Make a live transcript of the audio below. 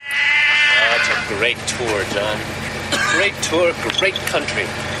great tour, John. Great tour, great country.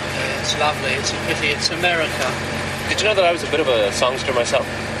 Yeah, it's lovely. It's a pity it's America. Did you know that I was a bit of a songster myself?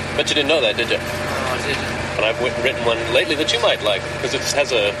 Bet you didn't know that, did you? Oh, I didn't. But I've written one lately that you might like, because it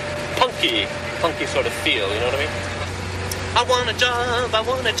has a punky sort of feel, you know what I mean? I want a job, I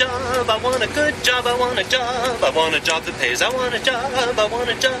want a job, I want a good job, I want a job, I want a job that pays, I want a job, I want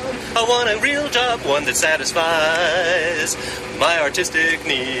a job, I want a real job, one that satisfies my artistic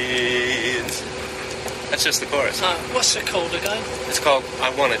needs. That's just the chorus. What's it called again? It's called I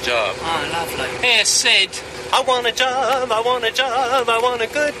Want a Job. Oh, lovely. Here, Sid. I want a job, I want a job, I want a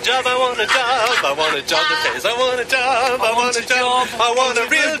good job, I want a job, I want a job that pays, I want a job, I want a job, I want a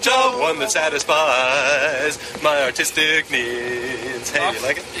real job, one that satisfies my artistic needs. Hey, you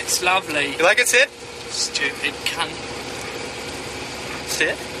like it? It's lovely. You like it, Sid? Stupid cunt.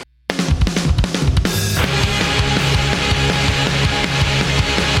 Sid?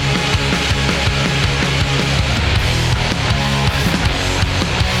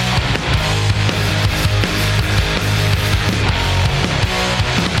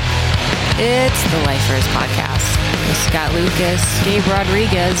 It's the LIFERS podcast with Scott Lucas, Gabe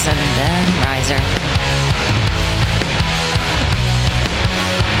Rodriguez, and Ben Reiser.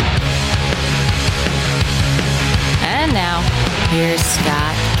 And now, here's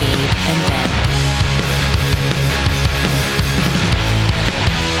Scott, Gabe, and Ben.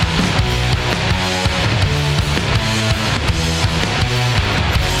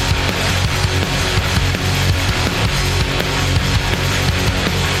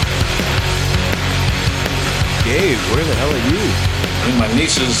 Gabe, where the hell are you? In my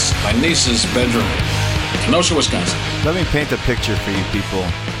niece's bedroom, Kenosha, Wisconsin. Let me paint a picture for you people.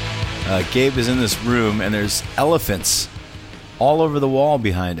 Gabe is in this room, and there's elephants all over the wall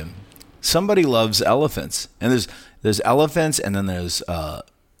behind him. Somebody loves elephants, and there's elephants, and then there's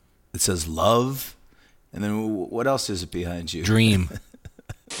it says love, and then what else is it behind you? Dream.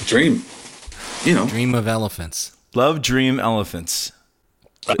 Dream. You know. Dream of elephants. Love, dream, elephants.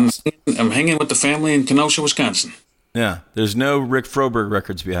 I'm hanging with the family in Kenosha, Wisconsin. Yeah, there's no Rick Froberg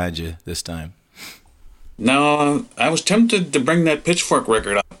records behind you this time. No, I was tempted to bring that Pitchfork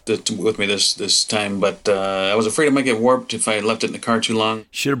record up with me this time, but I was afraid it might get warped if I left it in the car too long.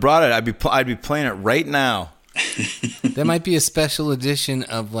 Should have brought it. I'd be playing it right now. There might be a special edition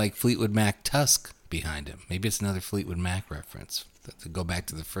of like Fleetwood Mac Tusk behind him. Maybe it's another Fleetwood Mac reference to go back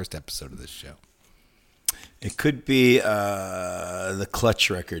to the first episode of this show. It could be the Clutch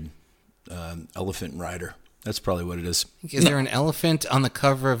record, Elephant Rider. That's probably what it is. Is there an elephant on the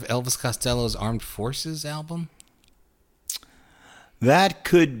cover of Elvis Costello's Armed Forces album? That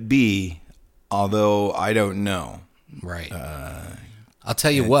could be, although I don't know. Right. I'll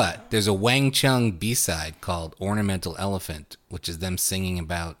tell you what. There's a Wang Chung B-side called Ornamental Elephant, which is them singing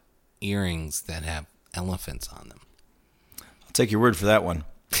about earrings that have elephants on them. I'll take your word for that one.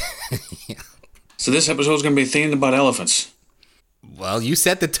 Yeah. So this episode's going to be themed about elephants. Well, you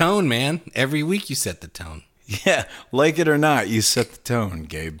set the tone, man. Every week you set the tone. Yeah, like it or not, you set the tone,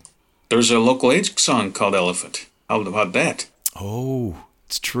 Gabe. There's a local age song called Elephant. How about that? Oh,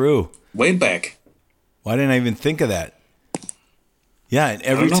 it's true. Way back. Why didn't I even think of that? Yeah, and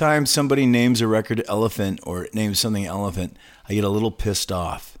every time somebody names a record Elephant or names something Elephant, I get a little pissed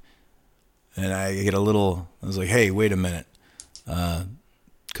off. And I was like, hey, wait a minute.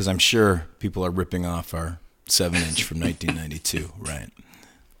 Because I'm sure people are ripping off our 7-inch from 1992, right?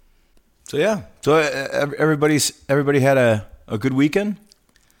 So yeah, everybody had a good weekend.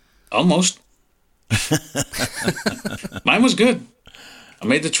 Almost. Mine was good. I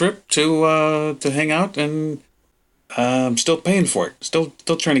made the trip to hang out, and I'm still paying for it. Still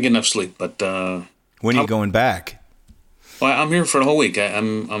trying to get enough sleep. But when are you going back? Well, I'm here for the whole week.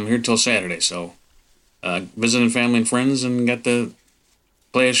 I'm here till Saturday, so visiting family and friends, and got to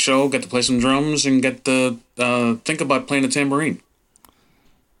play a show, got to play some drums, and get to think about playing a tambourine.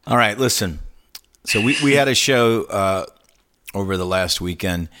 All right, listen. So we had a show over the last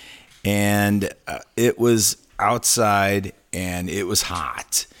weekend, and it was outside, and it was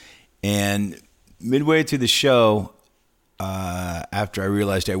hot. And midway through the show, after I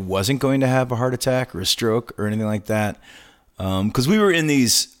realized I wasn't going to have a heart attack or a stroke or anything like that, because we were in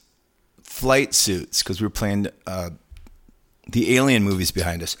these flight suits, because we were playing the Alien movies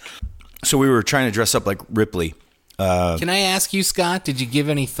behind us. So we were trying to dress up like Ripley. Can I ask you, Scott, did you give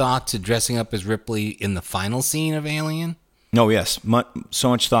any thought to dressing up as Ripley in the final scene of Alien? No, yes. So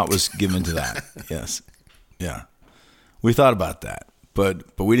much thought was given to that. Yes. Yeah. We thought about that, but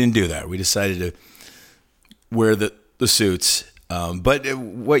we didn't do that. We decided to wear the suits. But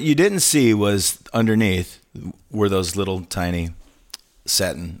what you didn't see was underneath were those little tiny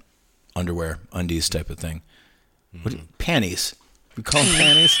satin underwear, undies type of thing. Panties. We call them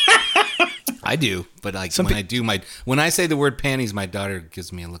panties. I do, but like when I say the word panties, my daughter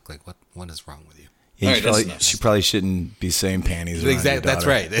gives me a look like, what is wrong with you? Yeah, All right, she probably shouldn't be saying panties. around your That's daughter.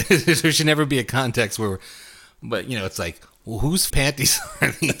 right. There should never be a context where, but it's like, well, whose panties are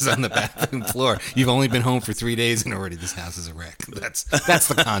these on the bathroom floor? You've only been home for 3 days and already this house is a wreck. That's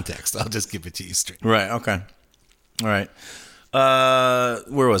the context. I'll just give it to you straight. Right. Okay. All right.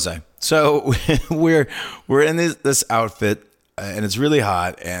 Where was I? So we're in this outfit, and it's really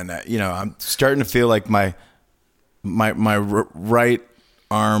hot, and I'm starting to feel like my right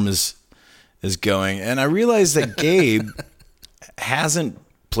arm is going, and I realize that Gabe hasn't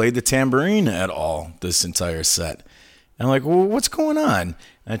played the tambourine at all this entire set. And I'm like, well, what's going on?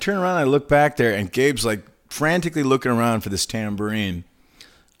 And I turn around, and I look back there, and Gabe's like frantically looking around for this tambourine.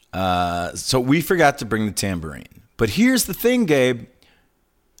 So we forgot to bring the tambourine. But here's the thing, Gabe.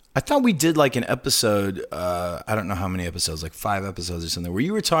 I thought we did like an episode, I don't know how many episodes, like 5 episodes or something, where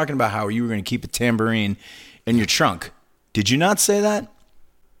you were talking about how you were going to keep a tambourine in your trunk. Did you not say that?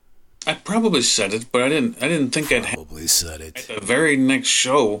 I probably said it, but I didn't think I'd Probably said it. at the very next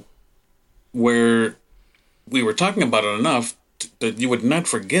show where we were talking about it enough that you would not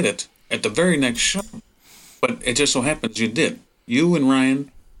forget it at the very next show. But it just so happens you did. You and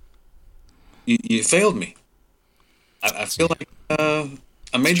Ryan, you failed me. I feel like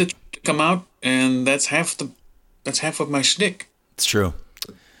I made the trip come out, and that's half of my shtick. It's true.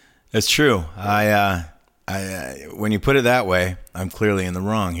 It's true. I when you put it that way, I'm clearly in the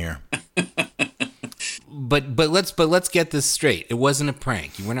wrong here. But let's get this straight. It wasn't a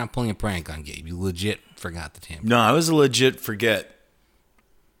prank. You were not pulling a prank on Gabe. You legit forgot the tambourine. No, I was a legit forget.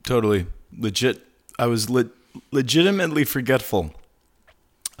 Totally legit. I was legitimately forgetful.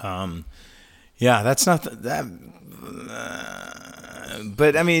 Yeah, that's not that.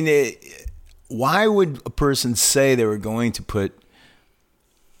 But I mean, why would a person say they were going to put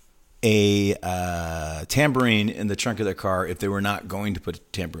a tambourine in the trunk of their car if they were not going to put a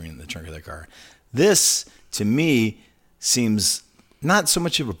tambourine in the trunk of their car? This, to me, seems not so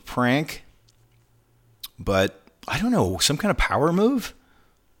much of a prank, but I don't know, some kind of power move?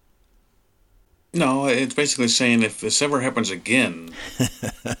 No, it's basically saying if this ever happens again,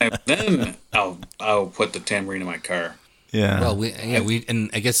 then I'll put the tambourine in my car. Yeah. Well, and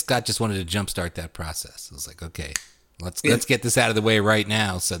I guess Scott just wanted to jumpstart that process. It was like, okay, let's get this out of the way right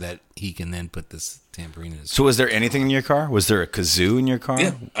now so that he can then put this tambourine in his. So was there anything in your car? Was there a kazoo in your car?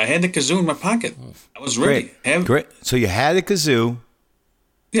 Yeah, I had the kazoo in my pocket. I was ready. Great. So you had a kazoo.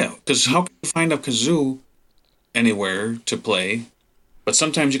 Yeah, because how can you find a kazoo anywhere to play? But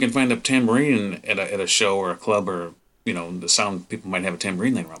sometimes you can find a tambourine at a show or a club or, the sound people might have a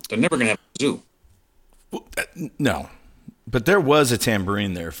tambourine laying around. They're never going to have a kazoo. Well, no. But there was a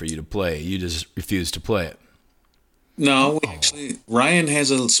tambourine there for you to play. You just refused to play it. No, Ryan has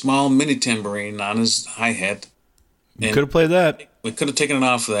a small mini tambourine on his hi-hat. You could have played that. We could have taken it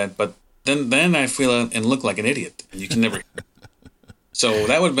off of that, but then I feel and look like an idiot. And you can never. So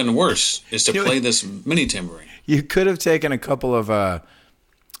that would have been worse, is to play this mini tambourine. You could have taken a couple of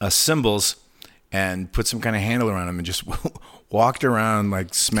cymbals and put some kind of handle around them and just walked around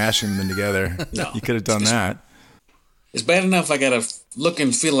like smashing them together. No. You could have done that. It's bad enough I got to look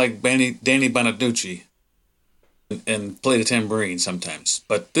and feel like Danny Bonaducci and play the tambourine sometimes.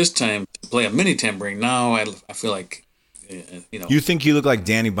 But this time, to play a mini tambourine, now I feel like, You think you look like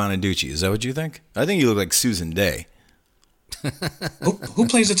Danny Bonaducci. Is that what you think? I think you look like Susan Day. Who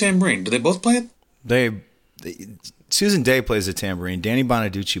plays the tambourine? Do they both play it? Susan Day plays the tambourine. Danny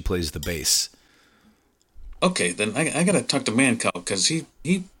Bonaducci plays the bass. Okay, then I got to talk to Mancow because he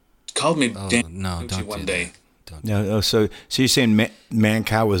called me Danny No, Bonaducci don't one do day. that. Don't. No, so you're saying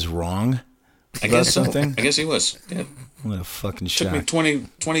Mancow was wrong? I guess so. something? I guess he was. Yeah. What a fucking Took me shock.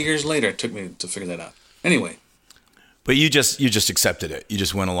 20 years later. It took me to figure that out. Anyway. But you just accepted it. You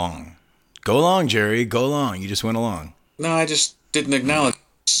just went along. Go along, Jerry. Go along. You just went along. No, I just didn't acknowledge it,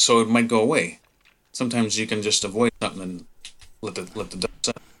 so it might go away. Sometimes you can just avoid something and let the dust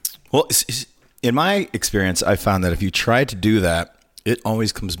settle. Well, in my experience, I found that if you try to do that, it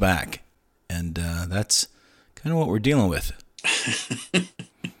always comes back. And that's kind of what we're dealing with.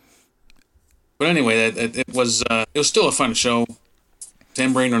 But anyway, it was still a fun show.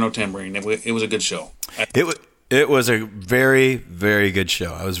 Tambourine or no tambourine, it was a good show. It was a very, very good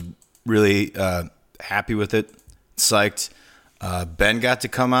show. I was really happy with it, psyched. Ben got to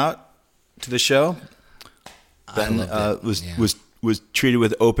come out to the show. Ben was treated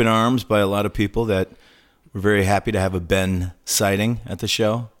with open arms by a lot of people that were very happy to have a Ben sighting at the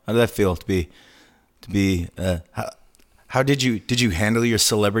show. How did that feel to be? How did you handle your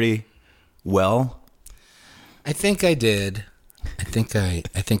celebrity well? I think I did. I think I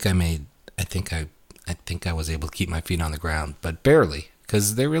was able to keep my feet on the ground, but barely,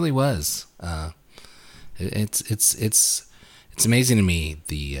 because there really was. It's amazing to me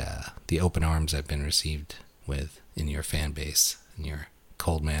the open arms I've been received with in your fan base, in your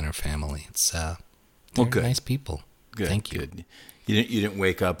Cold Manor family. They're good. nice people. Good, Thank you. Good. You didn't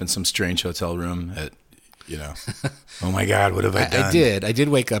wake up in some strange hotel room at, oh my God, what have I done? I did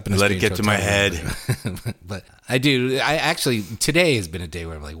wake up in a Let it strange get to my hotel head. room, but I do. I actually, today has been a day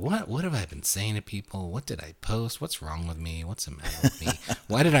where I'm like, what have I been saying to people? What did I post? What's wrong with me? What's the matter with me?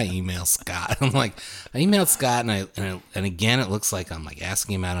 Why did I email Scott? I'm like, I emailed Scott, and again, it looks like I'm like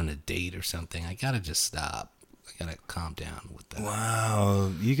asking him out on a date or something. I gotta just stop. I gotta calm down with that.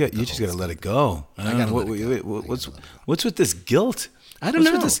 Wow, you just gotta let it go. I gotta let it go. What's with this guilt? I don't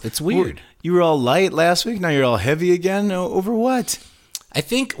know. What's with It's weird. You were all light last week. Now you're all heavy again. Over what? I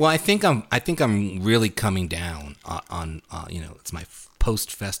think I'm really coming down on it's my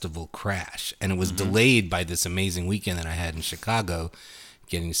post festival crash, and it was delayed by this amazing weekend that I had in Chicago,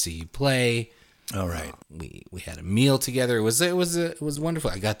 getting to see you play. All right. We had a meal together. It was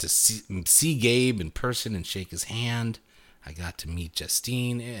wonderful. I got to see Gabe in person and shake his hand. I got to meet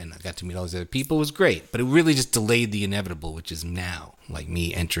Justine, and I got to meet all these other people. It was great, but it really just delayed the inevitable, which is now, like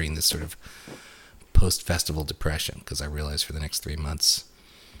me entering this sort of post-festival depression, because I realized for the next 3 months,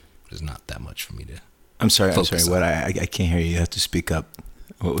 there's not that much for me to I'm sorry. focus What? on. I can't hear you. You have to speak up.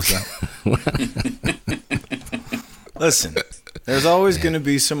 What was that? Listen, there's always going to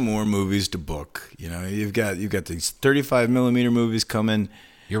be some more movies to book. You've got these 35 millimeter movies coming.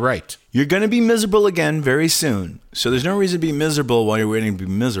 You're right. You're going to be miserable again very soon. So there's no reason to be miserable while you're waiting to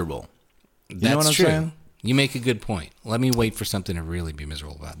be miserable. That's what I'm true. saying? You make a good point. Let me wait for something to really be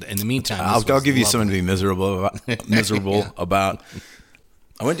miserable about. In the meantime, I'll give you something to be miserable Yeah. about.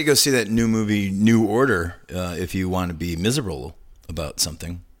 I went to go see that new movie, New Order, if you want to be miserable about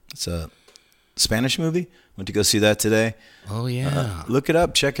something. It's a Spanish movie. Went to go see that today. Oh yeah. Look it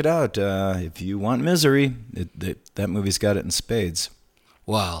up. Check it out. If you want misery, that movie's got it in spades.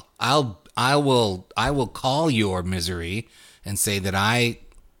 Well, I will call your misery and say that I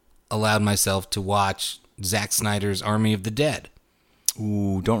allowed myself to watch Zack Snyder's Army of the Dead.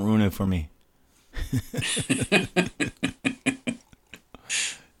 Ooh, don't ruin it for me.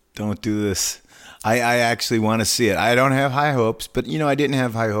 Don't do this. I actually want to see it. I don't have high hopes, but I didn't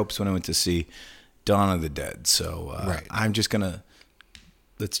have high hopes when I went to see Dawn of the Dead. So Right. I'm just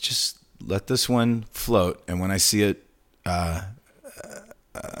let's just let this one float. And when I see it, I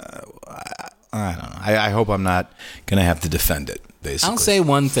don't know. I hope I'm not going to have to defend it, basically. I'll say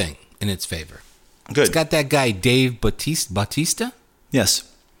one thing in its favor. Good. It's got that guy Dave Bautista.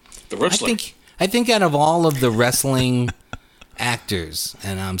 Yes. The wrestler. I think out of all of the wrestling actors,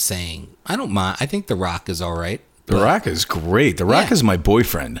 and I'm saying I don't mind. I think The Rock is all right. The Rock is great. The Rock is my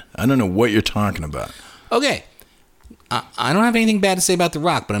boyfriend. I don't know what you're talking about. Okay. I don't have anything bad to say about The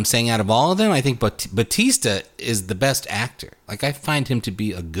Rock, but I'm saying out of all of them, I think Batista is the best actor. Like, I find him to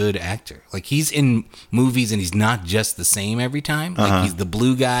be a good actor. Like, he's in movies and he's not just the same every time. Like, he's the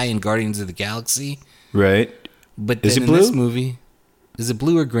blue guy in Guardians of the Galaxy. Right. But Is then it in blue? this movie, is it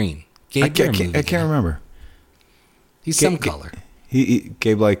blue or green? Gabe, I you're a can't movie guy. remember. He's some color.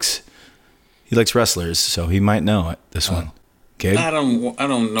 Gabe likes wrestlers, so he might know it. This one. Gabe. I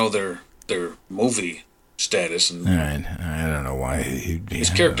don't know their movie status, and All right. I don't know why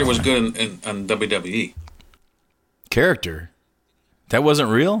his character was good on WWE. Character. That wasn't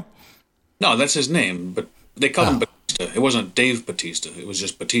real. No, that's his name, but they called him Batista. It wasn't Dave Batista. It was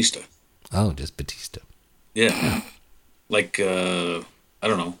just Batista. Oh, just Batista. Yeah, like I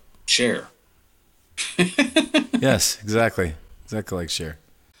don't know, Cher. Yes, exactly like Cher.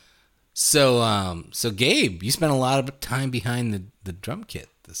 So Gabe, you spent a lot of time behind the drum kit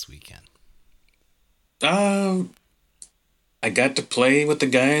this weekend. I got to play with the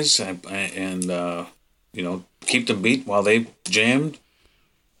guys and keep the beat while they jammed.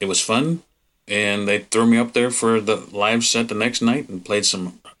 It was fun, and they threw me up there for the live set the next night and played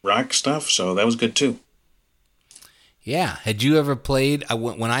some rock stuff. So that was good too. Yeah. Had you ever played,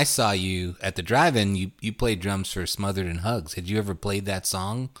 when I saw you at the drive-in, you played drums for Smothered in Hugs. Had you ever played that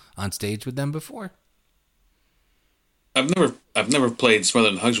song on stage with them before? I've never played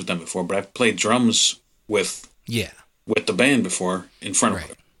Smothered in Hugs with them before, but I've played drums with the band before in front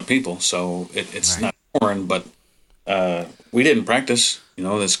of people. So it's not foreign, but we didn't practice.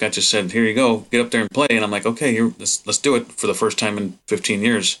 The Scott just said, "Here you go, get up there and play." And I'm like, "Okay, let's do it for the first time in 15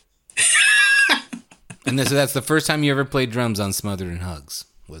 years." And so that's the first time you ever played drums on Smothered in Hugs,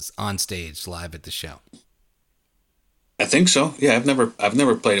 was on stage live at the show. I think so. Yeah, I've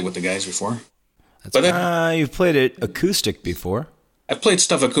never played it with the guys before. You've played it acoustic before. I played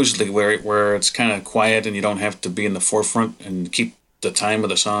stuff acoustically where it's kind of quiet and you don't have to be in the forefront and keep the time of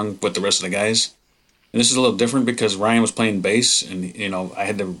the song with the rest of the guys. And this is a little different because Ryan was playing bass, and I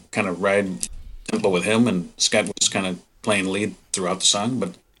had to kind of ride tempo with him, and Scott was kind of playing lead throughout the song.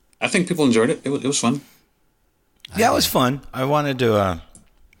 But I think people enjoyed it. It was fun. Yeah, it was fun. I wanted to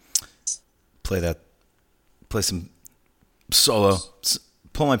play some solo,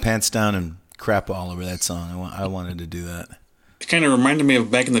 pull my pants down and crap all over that song. I wanted to do that. It kind of reminded me of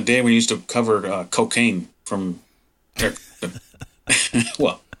back in the day when you used to cover Cocaine from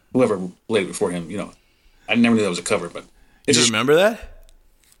well, whoever played it before him. I never knew that was a cover, but You remember that?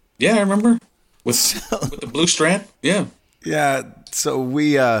 Yeah, I remember with the blue Strat. Yeah, yeah. So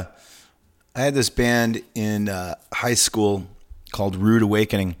I had this band in high school called Rude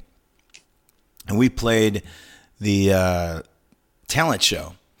Awakening, and we played the talent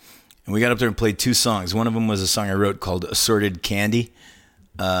show. And we got up there and played 2 songs. One of them was a song I wrote called "Assorted Candy."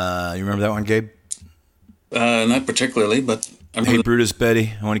 You remember that one, Gabe? Not particularly, but Hey, Brutus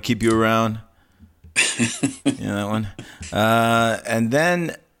Betty, I want to keep you around. That one. And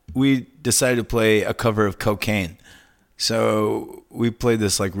then we decided to play a cover of Cocaine. So we played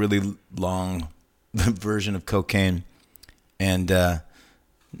this like really long version of Cocaine, and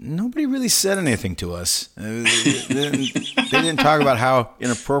nobody really said anything to us. They didn't talk about how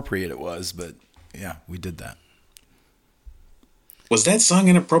inappropriate it was, but yeah, we did that. Was that song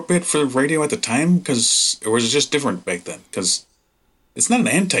inappropriate for the radio at the time? Or was it just different back then? Because it's not an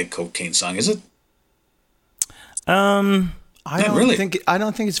anti-cocaine song, is it? I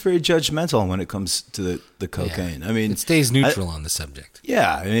don't think it's very judgmental when it comes to the cocaine. Yeah. I mean, it stays neutral on the subject.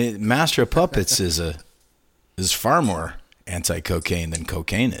 Yeah, I mean, Master of Puppets is far more anti-cocaine than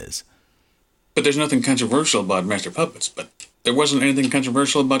cocaine is. But there's nothing controversial about Master of Puppets. But there wasn't anything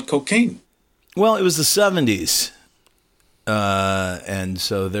controversial about cocaine. Well, it was the 70s. And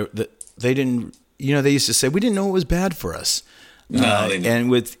so they didn't, they used to say, we didn't know it was bad for us. No, they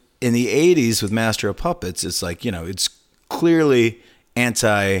didn't. And in the 80s with Master of Puppets, it's like, it's clearly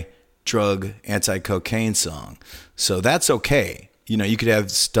anti-drug, anti-cocaine song. So that's okay. You could have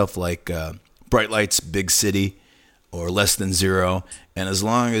stuff like Bright Lights, Big City, or Less Than Zero. And as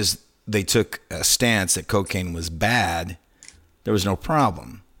long as they took a stance that cocaine was bad, there was no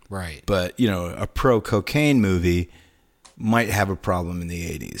problem. Right. But, a pro-cocaine movie might have a problem in the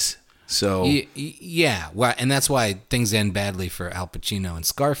 80s. So yeah, well, and that's why things end badly for Al Pacino and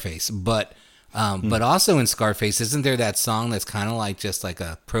Scarface. But also in Scarface, isn't there that song that's kind of like just like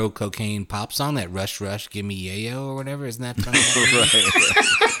a pro cocaine pop song, that Rush Rush Give Me Yayo or whatever? Isn't that kind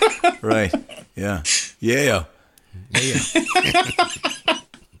of right? Yeah, yeah.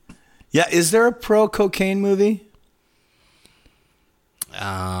 Yeah. Is there a pro cocaine movie?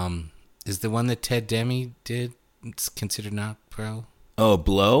 Is the one that Ted Demme did? It's considered not pro. Oh,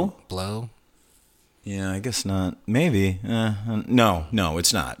 Blow? Blow? Yeah, I guess not. Maybe. No,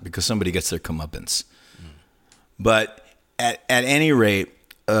 it's not, because somebody gets their comeuppance. But at any rate,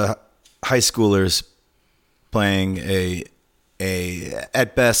 high schoolers playing a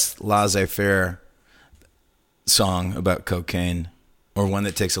at best laissez-faire song about cocaine, or one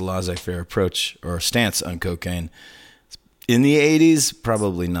that takes a laissez-faire approach or stance on cocaine. In the 80s,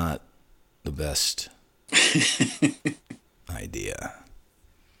 probably not the best idea.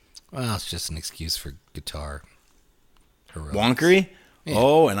 Well, it's just an excuse for guitar heroics. Wonkery? Yeah.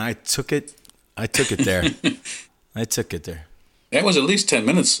 Oh, and I took it there. That was at least 10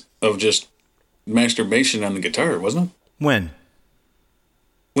 minutes of just masturbation on the guitar, wasn't it? When?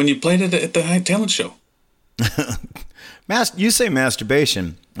 When you played it at the High Talent Show. You say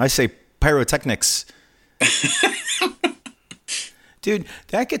masturbation. I say pyrotechnics. Dude,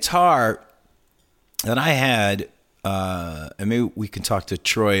 that guitar that I had, and maybe we can talk to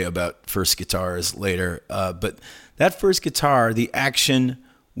Troy about first guitars later, but that first guitar, the action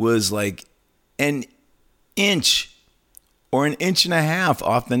was like an inch or an inch and a half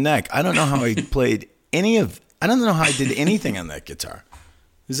off the neck. I don't know how I played I don't know how I did anything on that guitar.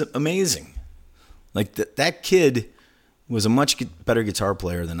 It was amazing. Like that kid was a much better guitar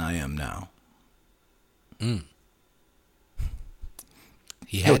player than I am now.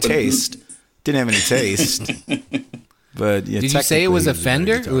 He had taste. Didn't have any taste. But yeah, did you say it was a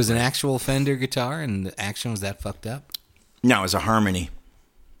Fender? It was an actual Fender guitar, and the action was that fucked up? No, it was a Harmony.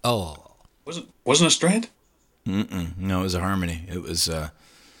 Oh, wasn't a Strat? No, it was a Harmony. It was a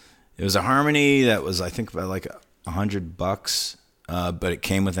Harmony that was, I think, about like $100, but it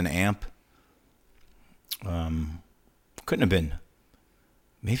came with an amp. Couldn't have been.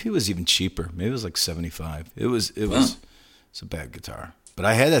 Maybe it was even cheaper. Maybe it was like $75. It was It's a bad guitar. But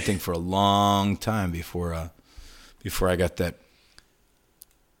I had that thing for a long time before I got that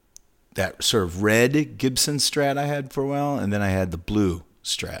sort of red Gibson Strat I had for a while, and then I had the blue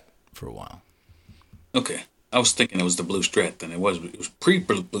Strat for a while. Okay. I was thinking it was the blue Strat then. It was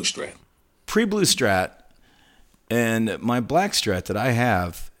pre-blue Strat. Pre-blue Strat, and my black Strat that I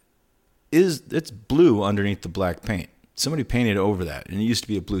have it's blue underneath the black paint. Somebody painted over that, and it used to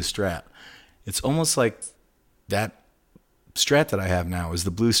be a blue Strat. It's almost like that Strat that I have now is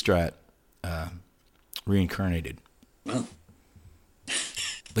the blue Strat reincarnated. Well,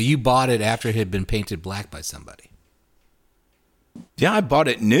 But you bought it after it had been painted black by somebody. Yeah, I bought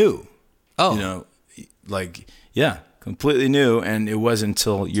it new. Oh. You know, like, yeah, completely new. And it wasn't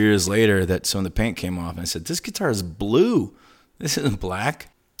until years later that some of the paint came off. And I said, this guitar is blue. This isn't black.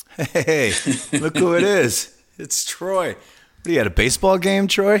 Hey, look who it is. It's Troy. What do you at a baseball game,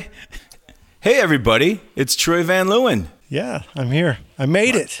 Troy? Hey, everybody. It's Troy Van Leeuwen. Yeah, I'm here. I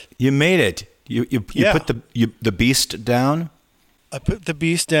made it. You made it. You Yeah. put the beast down. I put the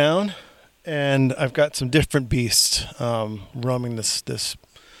beast down, and I've got some different beasts roaming this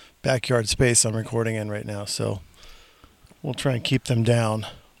backyard space I'm recording in right now. So we'll try and keep them down.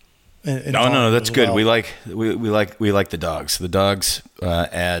 No, that's good. Well. We like the dogs. The dogs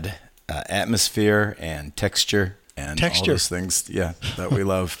add atmosphere and texture and all those things. Yeah, that we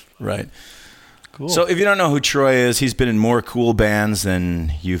love. Right. Cool. So if you don't know who Troy is, he's been in more cool bands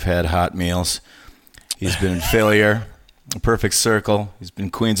than you've had hot meals. He's been in Failure, A Perfect Circle. He's been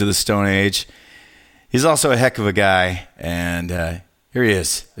Queens of the Stone Age. He's also a heck of a guy, and here he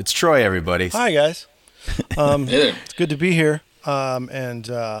is. It's Troy, everybody. Hi, guys. hey there. It's good to be here. And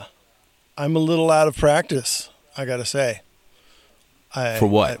I'm a little out of practice, I got to say. For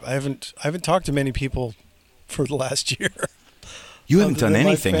what? I haven't talked to many people for the last year. You haven't other done than my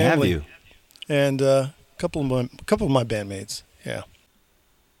anything, have family. you? And a couple of my bandmates. Yeah.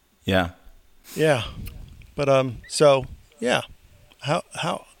 Yeah. Yeah. But so yeah.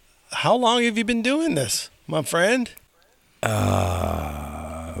 How long have you been doing this, my friend?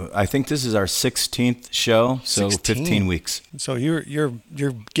 I think this is our 16th show, so 16. 15 weeks. So you're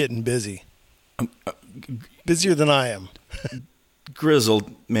getting busy. Busier than I am.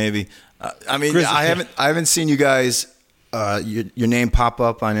 Grizzled, maybe. I mean, Grizzled, I haven't seen you guys. Your name pop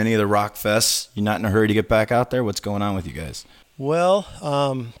up on any of the rock fests. You're not in a hurry to get back out there. What's going on with you guys? Well,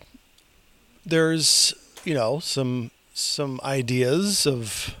 there's some ideas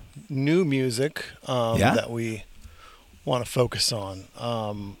of new music that we want to focus on,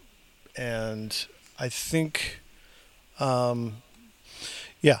 and I think, I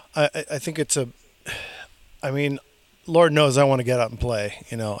think it's I mean, Lord knows I want to get out and play.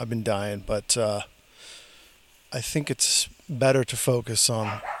 I've been dying, but I think it's better to focus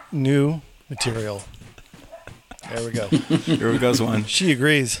on new material. There we go. Here goes one. She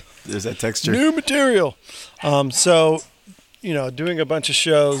agrees. There's that texture. New material. So, doing a bunch of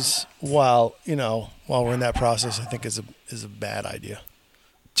shows while we're in that process, I think is a bad idea.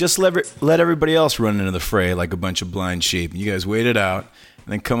 Just let everybody else run into the fray like a bunch of blind sheep. You guys wait it out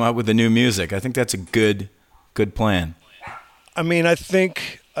and then come out with the new music. I think that's a good plan. I mean, I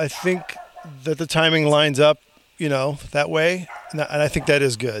think that the timing lines up, that way, and I think that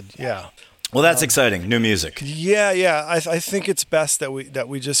is good. Yeah. Well, that's exciting. New music. Yeah. I think it's best that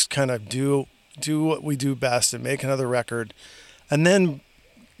we just kind of do what we do best and make another record, and then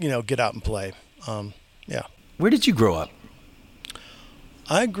get out and play. Yeah. Where did you grow up?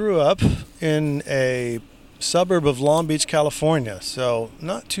 I grew up in a suburb of Long Beach, California, so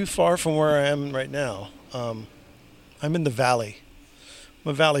not too far from where I am right now. I'm in the Valley.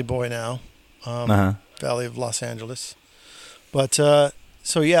 I'm a Valley boy now. Valley of Los Angeles. But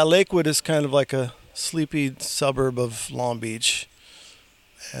so yeah, Lakewood is kind of like a sleepy suburb of Long Beach,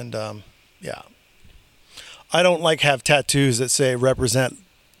 and yeah, I don't have tattoos that say represent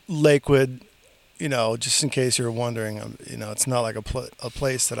Lakewood. Just in case you're wondering, it's not like a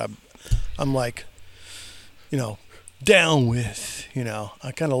place that I'm like, down with.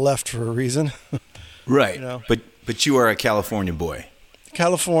 I kind of left for a reason. Right. But you are a California boy.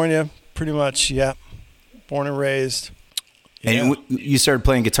 California, pretty much. Yeah, born and raised. And you started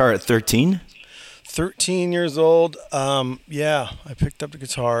playing guitar at 13? 13 years old. Yeah, I picked up the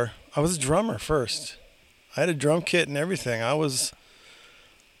guitar. I was a drummer first. I had a drum kit and everything. I was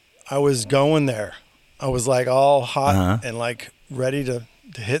going there. I was like all hot and like ready to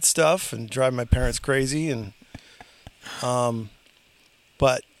hit stuff and drive my parents crazy. And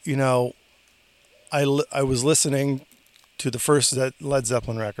but I was listening to the first Led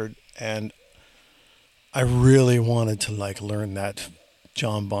Zeppelin record, and I really wanted to learn that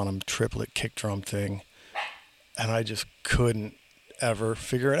John Bonham triplet kick drum thing. and I just couldn't ever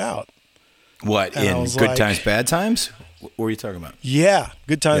figure it out. What, And I in was Good like- Times, Bad Times? What were you talking about? Yeah,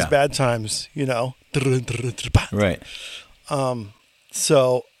 good times, Yeah. bad times, you know. Right.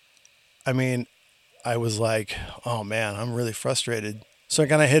 So, I mean, I was like, oh man, I'm really frustrated. So I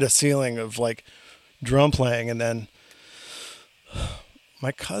kind of hit a ceiling of like drum playing, and then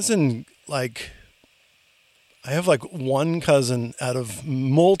my cousin, like, I have like one cousin out of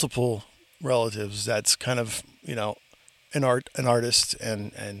multiple relatives that's kind of, you know, an artist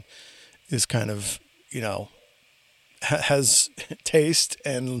and is kind of, you know, has taste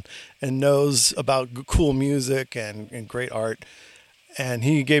and knows about cool music and great art. And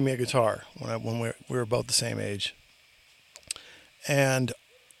he gave me a guitar when we were both the same age. And,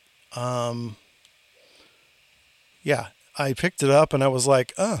 yeah, I picked it up and I was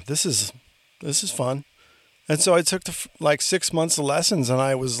like, oh, this is fun. And so I took like 6 months of lessons, and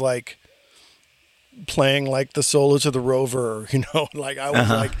I was like playing like the solo to the Rover, you know, like I was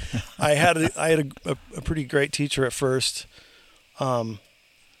like, I had a pretty great teacher at first.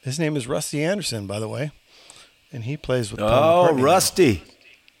 His name is Rusty Anderson, by the way. And he plays with Paul Oh, McCartney now. Rusty.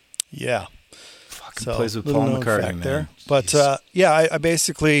 Yeah. Fucking plays with little Paul known McCartney, fact man. there. But yeah, I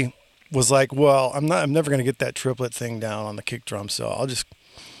basically was like, well, I'm never going to get that triplet thing down on the kick drum, so I'll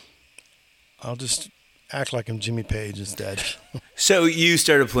just act like I'm Jimmy Page instead. So you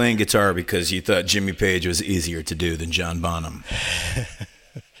started playing guitar because you thought Jimmy Page was easier to do than John Bonham.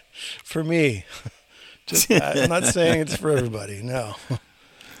 For me. Just I'm not saying it's for everybody, no.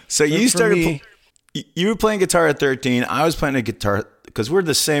 So you for started. me- You were playing guitar at 13. I was playing a guitar because we're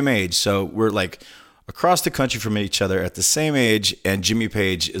the same age. So we're like across the country from each other at the same age. And Jimmy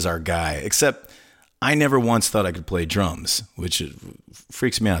Page is our guy. Except I never once thought I could play drums, which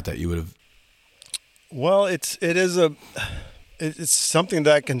freaks me out that you would have. Well, it's something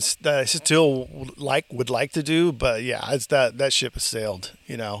that I still would like to do, but yeah, it's that ship has sailed.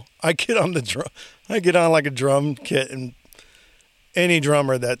 You know, I get on like a drum kit, and any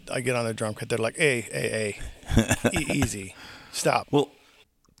drummer that I get on a drum kit, they're like, hey, easy, stop. Well,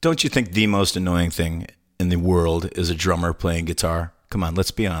 don't you think the most annoying thing in the world is a drummer playing guitar? Come on,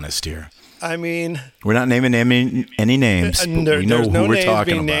 let's be honest here. I mean, We're not naming any names, but we know there's who no we're names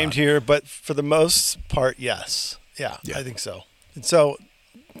talking being about. named here, but for the most part, yes. Yeah, I think so. And so,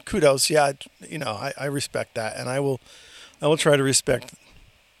 kudos. Yeah, you know, I respect that, and I will try to respect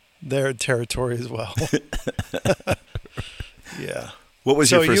their territory as well. Yeah. What was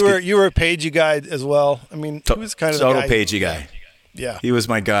So your first? you were a Pagey guy as well. I mean, he was kind of the total guy. Pagey guy. Yeah. He was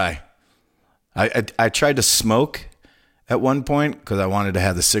my guy. I tried to smoke at one point because I wanted to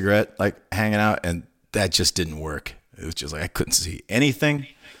have the cigarette like hanging out, and that just didn't work. It was just like I couldn't see anything.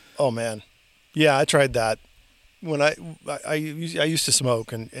 Oh man. Yeah, I tried that. When I used to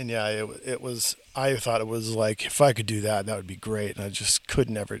smoke, and yeah, it was. I thought it was like, if I could do that, that would be great, and I just could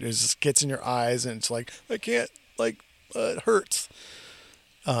never. It just gets in your eyes, and it's like I can't. Like it hurts.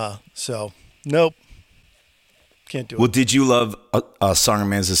 So nope, can't do it. Well, did you love a Song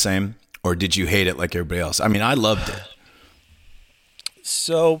Remains the Same, or did you hate it like everybody else? I mean, I loved it.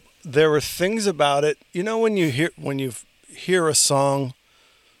 So there were things about it. You know, when you hear a song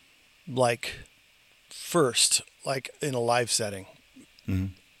like first, like in a live setting,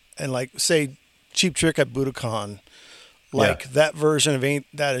 and like say Cheap Trick at Budokan, like that version of Ain't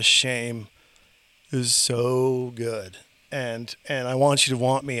That a Shame is so good. And I Want You to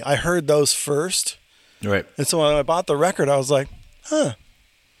Want Me. I heard those first. Right. And so when I bought the record, I was like, huh,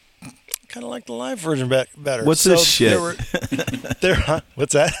 kind of like the live version better. What's this shit?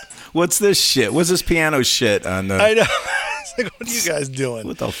 What's that? What's this shit? What's this piano shit on the? I know. It's like, what are you guys doing?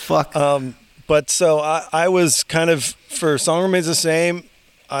 What the fuck? But so I was kind of, for Song Remains the Same,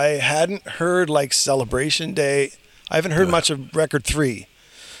 I hadn't heard like Celebration Day. I haven't heard much of record 3.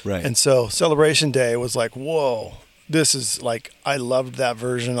 Right. And so Celebration Day was like, whoa, this is like, I loved that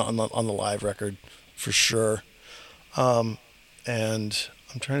version on the live record for sure. And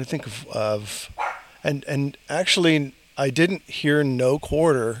I'm trying to think of and actually I didn't hear No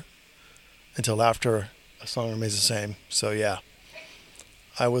Quarter until after A Song Remains the Same. So yeah,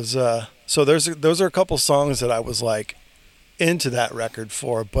 I was, so those are a couple songs that I was like into that record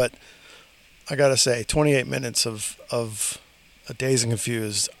for, but I gotta say 28 minutes of Dazed and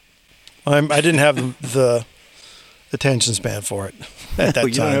Confused. I didn't have the attention span for it at that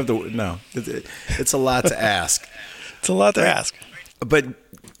you time. don't have no. It's a lot to ask. It's a lot to ask. But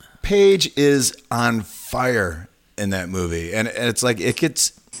Paige is on fire in that movie, and it's like it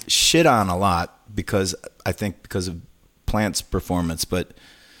gets shit on a lot because of Plant's performance, but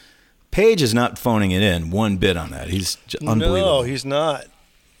Paige is not phoning it in one bit on that. He's unbelievable. No, he's not.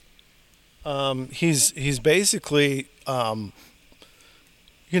 He's basically, I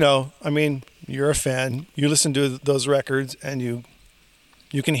mean, you're a fan. You listen to those records, and you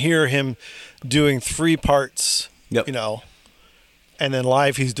can hear him doing 3 parts. Yep. And then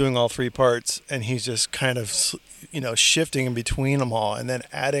live he's doing all 3 parts, and he's just kind of shifting in between them all, and then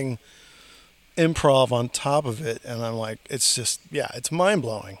adding improv on top of it. And I'm like, it's just it's mind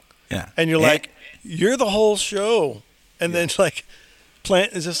blowing. Yeah. And you're like, you're the whole show, and then like,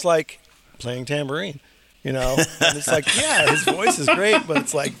 Plant is just like playing tambourine, and it's like, his voice is great, but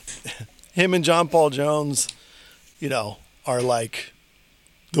it's like him and John Paul Jones, are like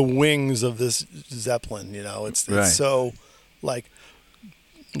the wings of this Zeppelin. It's Right. so like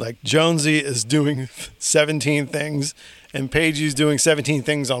Jonesy is doing 17 things, and Pagey's doing 17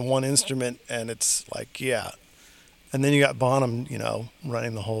 things on one instrument, and it's like, and then you got Bonham,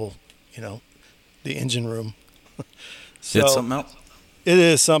 running the whole, the engine room. Is it something else? It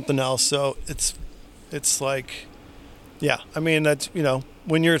is something else. So it's like, I mean, that's,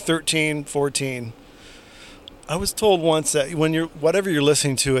 when you're 13, 14, I was told once that whatever you're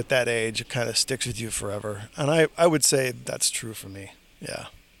listening to at that age, it kind of sticks with you forever. And I would say that's true for me. Yeah.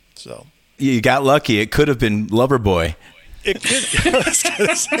 So You got lucky. It could have been Loverboy. it could, I was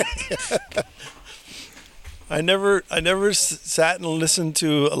gonna say, I never sat and listened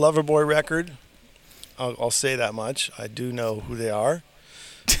to a Loverboy record. I'll say that much. I do know who they are.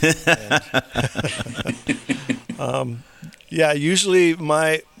 Usually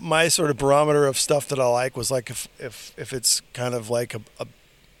my sort of barometer of stuff that I like was like if it's kind of like a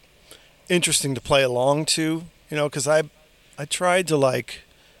interesting to play along to, because I tried to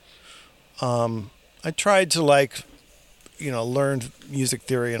learn music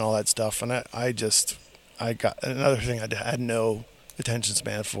theory and all that stuff, and I got another thing I had no attention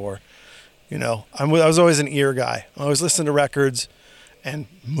span for. I was always an ear guy. I always listened to records and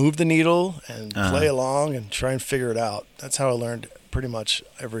move the needle and play along and try and figure it out. That's how I learned pretty much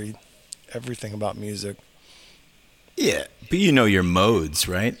everything about music. Yeah, but your modes,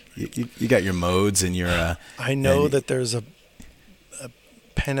 right? You got your modes and your. I know that there's a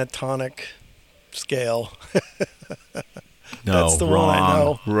pentatonic scale. No, That's the wrong, one I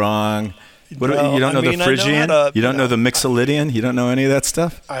know. Wrong. What, No, you don't know I mean, the I know Phrygian? how to, you don't know the Mixolydian? You don't know any of that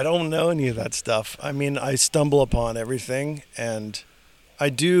stuff? I don't know any of that stuff. I mean, I stumble upon everything, and I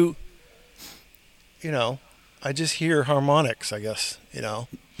do, I just hear harmonics, I guess,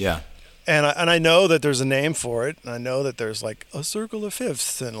 Yeah. And I know that there's a name for it, and I know that there's like a circle of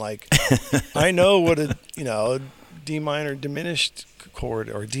fifths, and like I know what a D minor diminished chord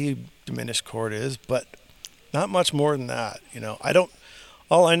or D diminished chord is, but not much more than that. I don't.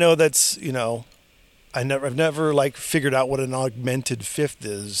 All I know that's I've never like figured out what an augmented fifth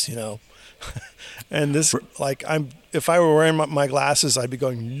is. And this like if I were wearing my glasses, I'd be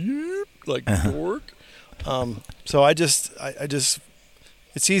going yep, like dork. So I just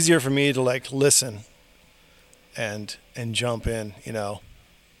it's easier for me to like listen and jump in,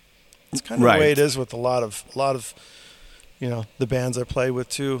 It's kind of the way it is with a lot of the bands I play with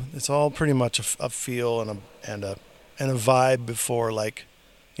too. It's all pretty much a feel and a vibe before like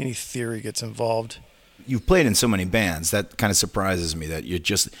any theory gets involved. You've played in so many bands. That kind of surprises me that you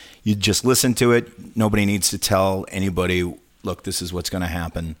just listen to it. Nobody needs to tell anybody, look, this is what's going to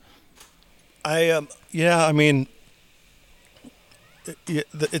happen. I mean,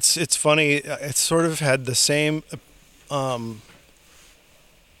 it's funny. It's sort of had the same, I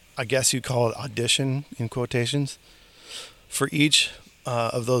guess you'd call it audition in quotations, for each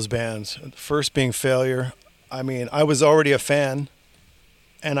of those bands. First being Failure. I mean, I was already a fan,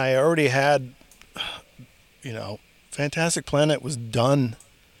 and I already had, Fantastic Planet was done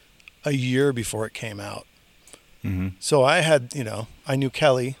a year before it came out. Mm-hmm. So I had, I knew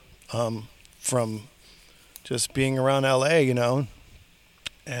Kelly from just being around LA,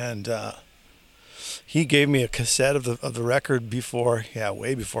 and he gave me a cassette of the record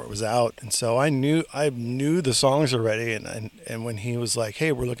way before it was out, and so I knew the songs already, and when he was like,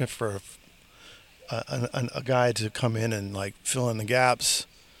 hey, we're looking for a guy to come in and like fill in the gaps,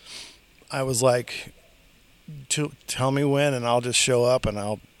 I was like, tell me when, and I'll just show up and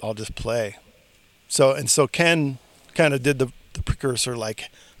I'll just play. So Ken kind of did the precursor, like,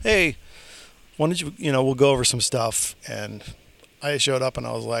 hey, why don't you, we'll go over some stuff. And I showed up and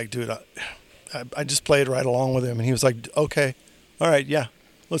I was like, dude, I just played right along with him. And he was like, okay, all right, yeah,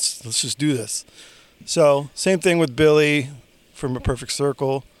 let's just do this. So same thing with Billy from A Perfect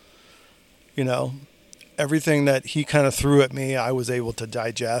Circle. Everything that he kind of threw at me, I was able to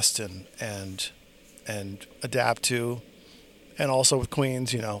digest and adapt to. And also with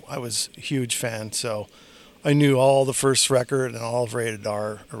Queens, I was a huge fan. So I knew all the first record and all of Rated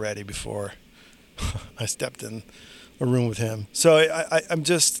R already before I stepped in a room with him. So I'm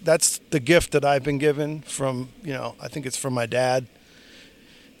just, that's the gift that I've been given from, I think it's from my dad.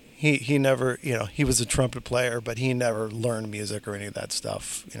 He never, he was a trumpet player, but he never learned music or any of that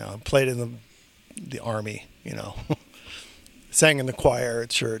stuff. Played in the army, sang in the choir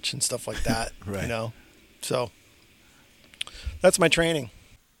at church and stuff like that. Right. So that's my training.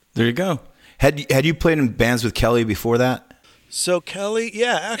 There you go. Had you played in bands with Kelly before that? So Kelly,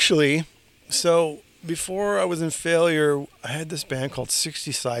 yeah, actually. So before I was in Failure, I had this band called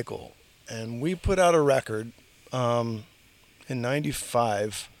 60 Cycle, and we put out a record in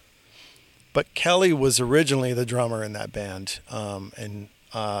 '95. But Kelly was originally the drummer in that band, and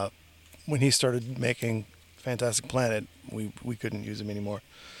when he started making Fantastic Planet, we couldn't use him anymore.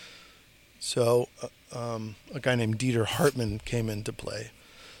 So a guy named Dieter Hartmann came into play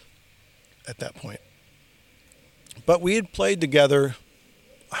at that point. But we had played together,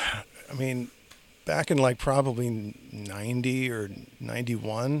 back in like probably 90 or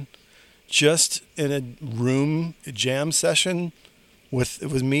 91, just in a room, a jam session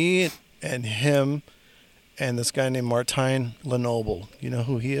it was me and him and this guy named Martijn Lenoble. You know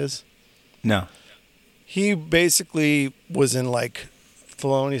who he is? No. He basically was in like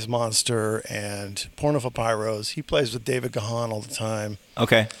Thelonious Monster and Porno for Pyros. He plays with David Gahan all the time.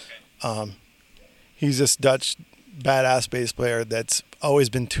 Okay. He's this Dutch badass bass player that's always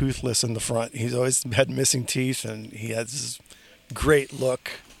been toothless in the front. He's always had missing teeth, and he has this great look.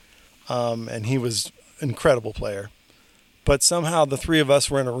 And he was an incredible player. But somehow the three of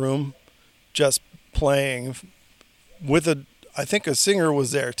us were in a room just playing with I think a singer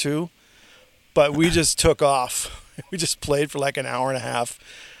was there too, but we just took off. We just played for like an hour and a half,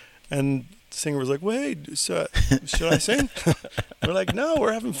 and the singer was like, "Wait, so, should I sing?" We're like, "No,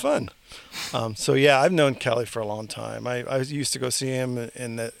 we're having fun." So yeah, I've known Kelly for a long time. I used to go see him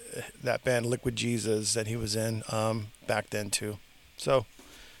in that band Liquid Jesus that he was in back then too. So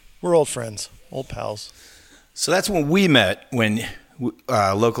we're old friends, old pals. So that's when we met, when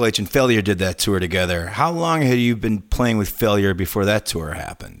Local H and Failure did that tour together. How long had you been playing with Failure before that tour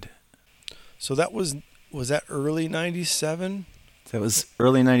happened? So that was that early '97? That was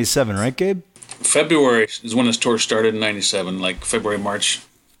early '97, right, Gabe? February is when this tour started in '97, like February, March.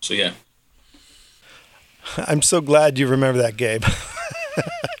 So yeah. I'm so glad you remember that, Gabe.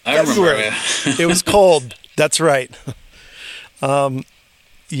 I remember, yeah. It was cold. That's right.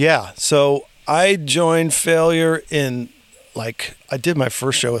 Yeah, so I joined Failure I did my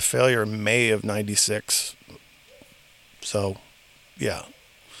first show with Failure in May of '96. So, yeah.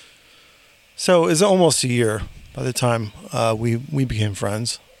 So it was almost a year by the time we became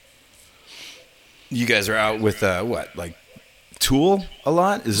friends. You guys are out with like Tool a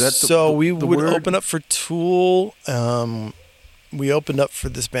lot? Is that we would word? open up for Tool. We opened up for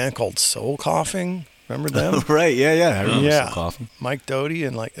this band called Soul Coughing. Remember them? Right? Yeah. I remember Soul Coughing. Mike Doty,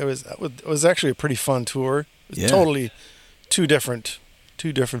 and it was actually a pretty fun tour. It was totally two different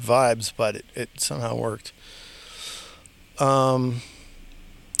vibes, but it somehow worked.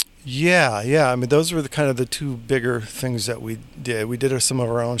 Yeah. Those were the two bigger things that we did. We did some of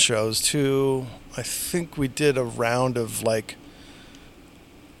our own shows too. I think we did a round of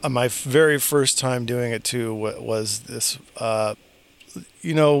my very first time doing it too was this,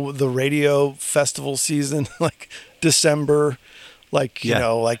 the radio festival season, like December,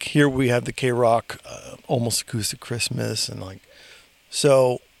 here we have the K-Rock Almost Acoustic Christmas, and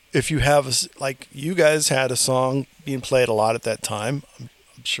so if you have you guys had a song being played a lot at that time. I'm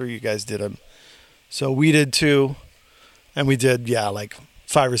sure you guys did them. So we did too. And we did,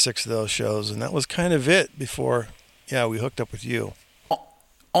 5 or 6 of those shows. And that was kind of it before, we hooked up with you.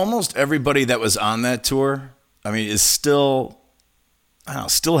 Almost everybody that was on that tour, is still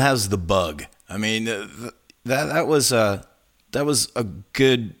has the bug. That was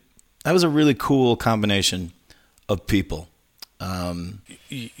a really cool combination of people.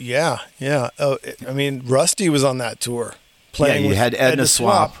 Yeah. Oh, Rusty was on that tour. Playing you had Edna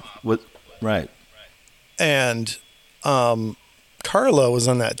Swap. Right. And Carla was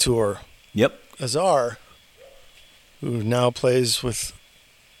on that tour. Yep. Azar, who now plays with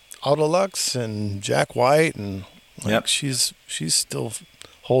Autolux and Jack White, and she's still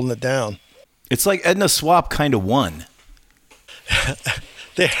holding it down. It's like Edna Swap kind of won.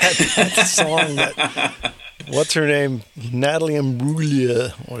 They had that song that... What's her name? Natalie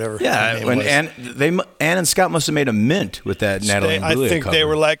Imbruglia, whatever. Yeah, her name was. Ann and Scott must have made a mint with that Natalie Imbruglia I think cover. they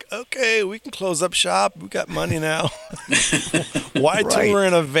were like, okay, we can close up shop. We got money now. Why tour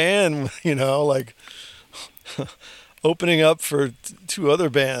in a van? opening up for two other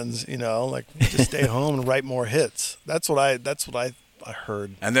bands, like just stay home and write more hits. That's what I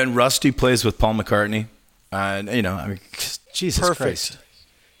heard. And then Rusty plays with Paul McCartney. I mean, Jesus Perfect. Christ.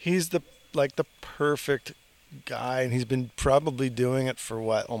 He's the perfect guy, and he's been probably doing it for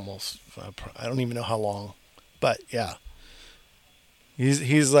almost, I don't even know how long, but yeah.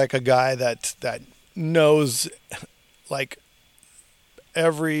 He's like a guy that knows like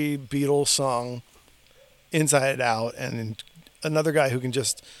every Beatles song inside out, and another guy who can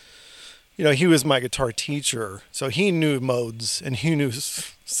just, he was my guitar teacher, so he knew modes and he knew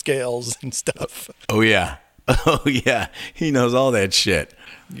scales and stuff. Oh yeah. Oh yeah. He knows all that shit.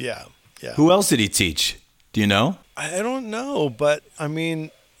 Yeah. Yeah. Who else did he teach? Do you know? I don't know, but I mean,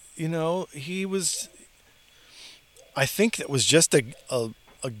 he was. I think it was just a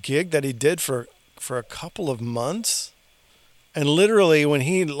gig that he did for a couple of months, and literally when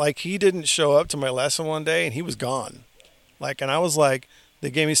he didn't show up to my lesson one day and he was gone, and I was like, they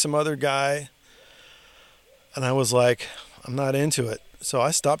gave me some other guy, and I was like, I'm not into it, so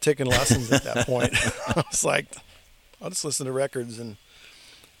I stopped taking lessons at that point. I was like, I'll just listen to records and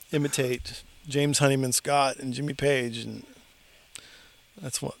imitate James Honeyman Scott and Jimmy Page, and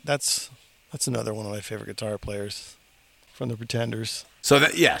that's another one of my favorite guitar players from the Pretenders. So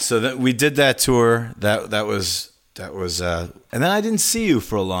that we did that tour. That was and then I didn't see you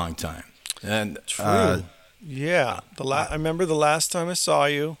for a long time. And True. Yeah, I remember the last time I saw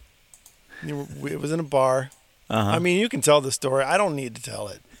you. It was in a bar. Uh-huh. I mean, you can tell the story. I don't need to tell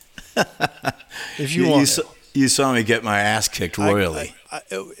it. If you want. You saw me get my ass kicked royally.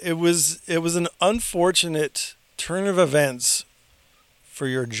 It was an unfortunate turn of events for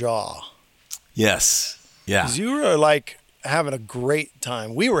your jaw. Yes. Yeah. 'Cause you were having a great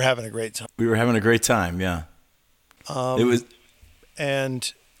time. We were having a great time. We were having a great time. Yeah. It was.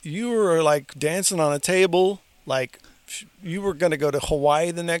 And you were dancing on a table, you were going to go to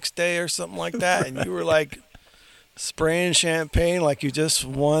Hawaii the next day or something like that. And you were spraying champagne like you just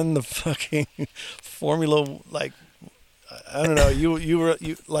won the fucking Formula. I don't know.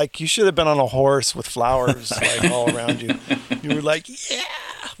 You should have been on a horse with flowers all around you. You were like, yeah,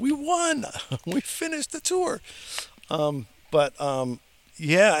 we won. We finished the tour.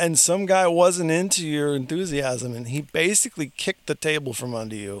 Yeah, and some guy wasn't into your enthusiasm, and he basically kicked the table from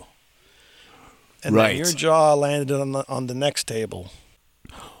under you. And right. Then your jaw landed on the next table.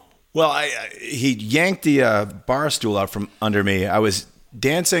 Well, he yanked the bar stool out from under me. I was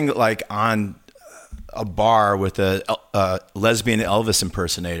dancing on a bar with a lesbian Elvis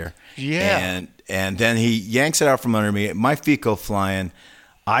impersonator. Yeah. And then he yanks it out from under me. My feet go flying.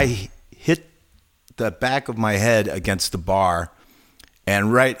 I hit the back of my head against the bar.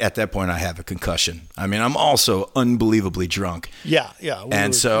 And right at that point, I have a concussion. I mean, I'm also unbelievably drunk. Yeah. We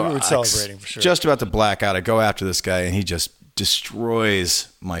were celebrating for sure. Just about to black out. I go after this guy, and he just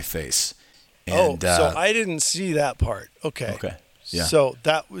destroys my face. And, so I didn't see that part. Okay. Yeah. So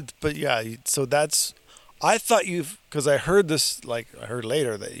that's. I thought because I heard this. I heard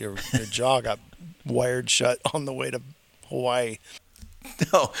later that your jaw got wired shut on the way to Hawaii.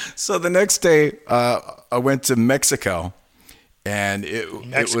 No. So the next day, I went to Mexico. And it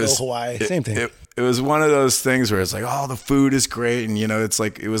was Hawaii, same thing. It was one of those things where it's the food is great, and it's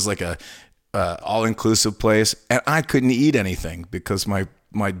it was a all inclusive place, and I couldn't eat anything because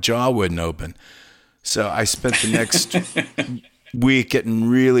my jaw wouldn't open. So I spent the next week getting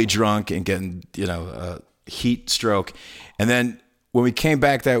really drunk and getting a heat stroke, and then when we came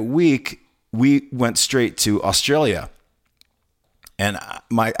back that week, we went straight to Australia, and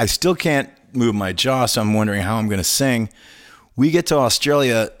I still can't move my jaw, so I'm wondering how I'm going to sing. We get to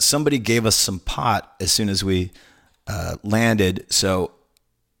Australia, somebody gave us some pot as soon as we landed. So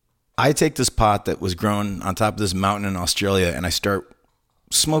I take this pot that was grown on top of this mountain in Australia, and I start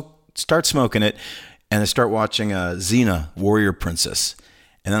smoking it, and I start watching Xena, Warrior Princess.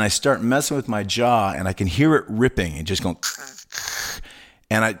 And then I start messing with my jaw, and I can hear it ripping and just going.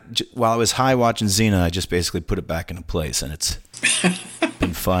 And while I was high watching Xena, I just basically put it back into place, and it's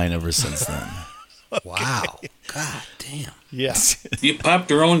been fine ever since then. Okay. Wow. God damn. Yeah. You popped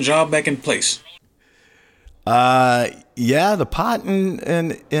your own jaw back in place. Yeah, the pot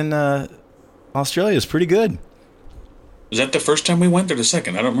in Australia is pretty good. Was that the first time we went or the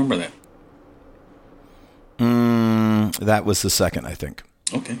second? I don't remember that. That was the second, I think.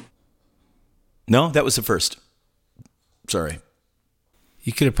 Okay. No, that was the first. Sorry.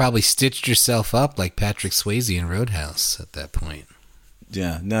 You could have probably stitched yourself up like Patrick Swayze in Roadhouse at that point.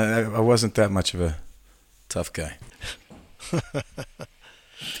 Yeah, no, I wasn't that much of a tough guy.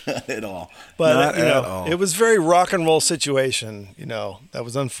 Not at all. But, it was very rock and roll situation, that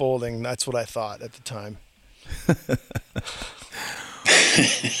was unfolding. That's what I thought at the time.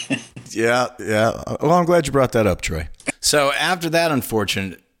 Yeah. Well, I'm glad you brought that up, Troy. So after that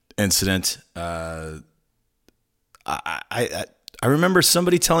unfortunate incident, I remember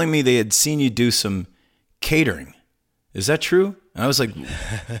somebody telling me they had seen you do some catering. Is that true? And I was like,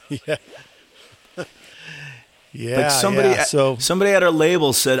 Yeah. like somebody, yeah. So somebody at our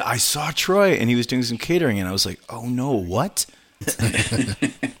label said, I saw Troy and he was doing some catering. And I was like, oh no, what?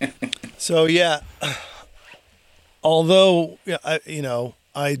 So yeah, although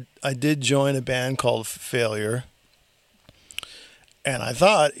I did join a band called Failure, and I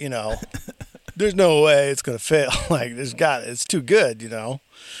thought there's no way it's gonna fail. Like it's too good,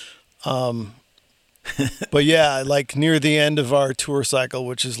 But yeah, like near the end of our tour cycle,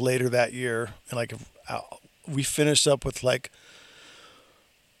 which is later that year, and we finished up with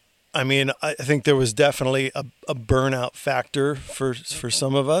I think there was definitely a burnout factor for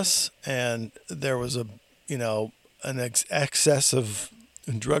some of us, and there was an excess of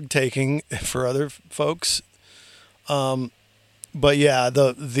drug taking for other folks. But yeah,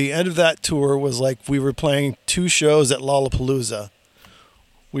 the end of that tour was like we were playing 2 shows at Lollapalooza.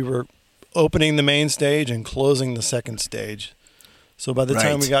 We were opening the main stage and closing the second stage. So by the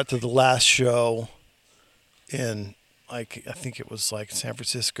time we got to the last show in I think it was like San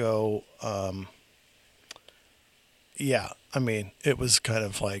Francisco. It was kind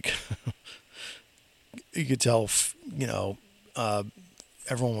of like you could tell,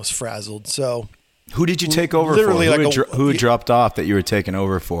 everyone was frazzled. So who did you take over literally for? Who had dropped off that you were taking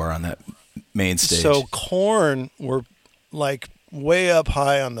over for on that main stage? So Korn were like way up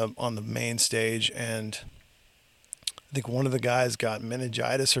high on the main stage, and I think one of the guys got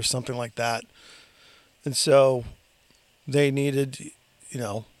meningitis or something like that, and so they needed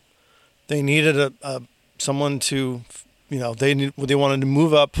someone to, they wanted to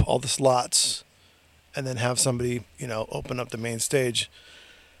move up all the slots and then have somebody, open up the main stage.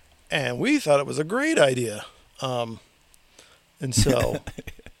 And we thought it was a great idea. And so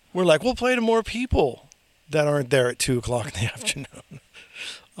we're like, we'll play to more people that aren't there at 2:00 in the afternoon.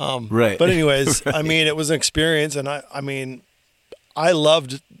 Right. But anyways, right. It was an experience, and I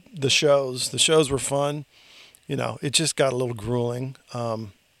loved the shows. The shows were fun. It just got a little grueling.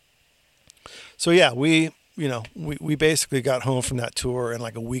 So yeah, we basically got home from that tour, and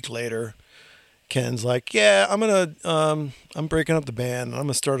like a week later, Ken's like, yeah, I'm breaking up the band and I'm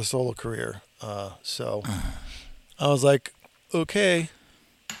gonna start a solo career. So I was like, okay,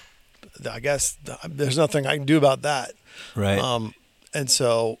 I guess there's nothing I can do about that. Right. And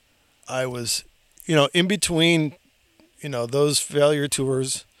so I was, in between, those Failure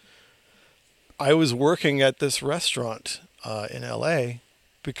tours, I was working at this restaurant in LA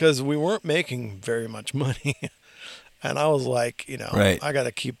because we weren't making very much money. And I was like, right. I got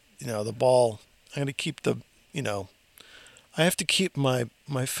to keep, the ball. I got to keep I have to keep my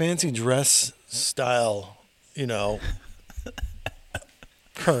fancy dress style,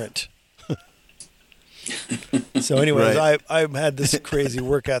 current. So anyways, right. I had this crazy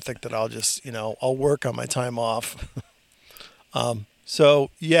work ethic that I'll just, I'll work on my time off. So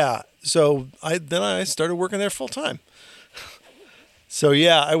I started working there full time. So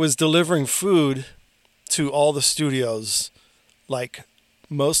yeah, I was delivering food to all the studios, like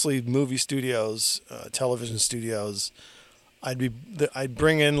mostly movie studios, television studios. I'd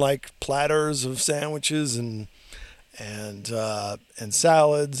bring in like platters of sandwiches and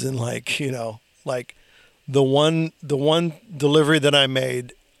salads and like the one delivery that I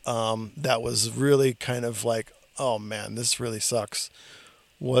made that was really kind of like, oh man, this really sucks,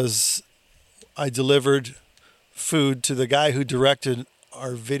 was I delivered food to the guy who directed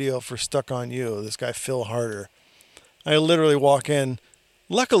our video for Stuck on You, this guy Phil Harder. I literally walk in.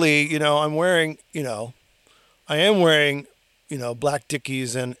 Luckily, I am wearing black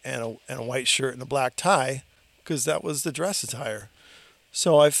Dickies and a white shirt and a black tie because that was the dress attire.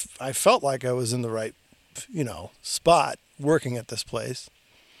 So I felt like I was in the right, spot working at this place.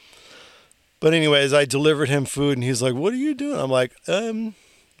 But anyways, I delivered him food and he's like, "What are you doing?" I'm like,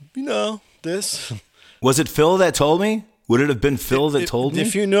 this. Was it Phil that told me? Would it have been Phil that told me?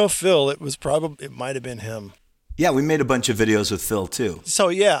 If you know Phil, it might have been him. Yeah, we made a bunch of videos with Phil too. So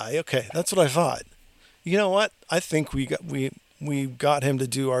yeah, okay, that's what I thought. You know what? I think we got him to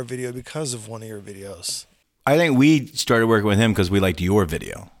do our video because of one of your videos. I think we started working with him because we liked your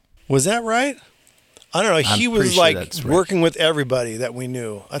video. Was that right? I don't know. He was sure like working with everybody that we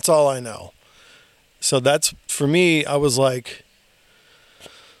knew. That's all I know. So that's, for me, I was like,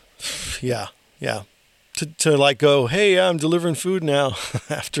 yeah. To like go, hey, I'm delivering food now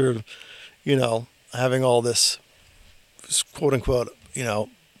after, having all this quote unquote,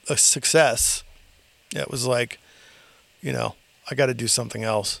 a success. It was like, I got to do something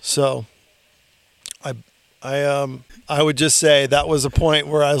else. So I would just say that was a point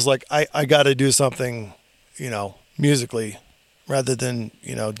where I was like, I got to do something, musically, rather than,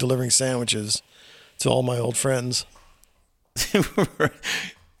 delivering sandwiches to all my old friends.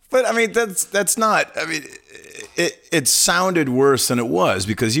 But I mean, that's not. I mean, it sounded worse than it was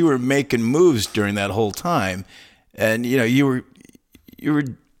because you were making moves during that whole time, and you were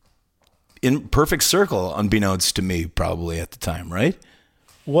in perfect circle, unbeknownst to me, probably at the time, right?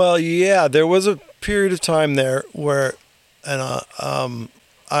 Well, yeah, there was a period of time there where,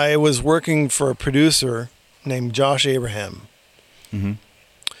 I was working for a producer named Josh Abraham,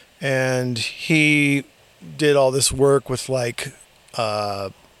 and he did all this work with like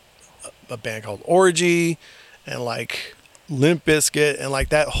a band called Orgy and like Limp Bizkit and like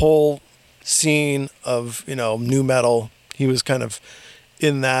that whole scene of nu metal. He was kind of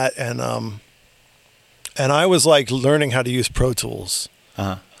in that, and I was like learning how to use Pro Tools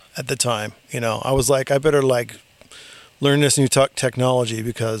at the time. I was like, I better like learn this new technology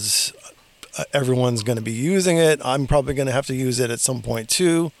because everyone's going to be using it. I'm probably going to have to use it at some point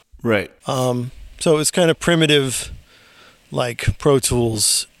too. Right. So it's kind of primitive, like Pro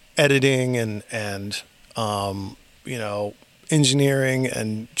Tools editing and engineering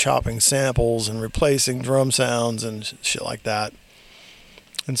and chopping samples and replacing drum sounds and shit like that.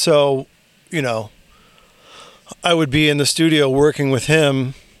 And so, I would be in the studio working with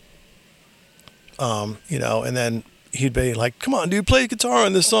him, and then he'd be like, "Come on, dude, play guitar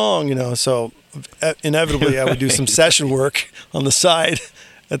on this song," So inevitably, I would do some session work on the side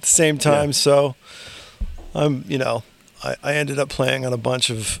at the same time. Yeah. So I ended up playing on a bunch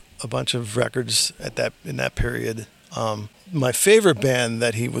of records in that period. My favorite band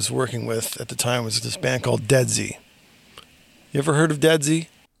that he was working with at the time was this band called Dead Z. You ever heard of Dead Z?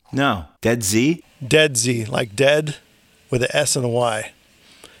 No. Dead Z? Dead Z, like dead with an S and a Y.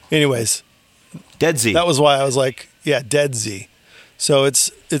 Anyways. Dead Z. That was why I was like, yeah, Dead Z. So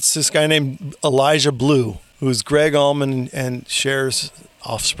it's this guy named Elijah Blue, who's Greg Allman and Cher's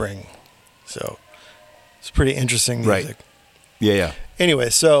offspring. So it's pretty interesting music. Right. Yeah. Anyway,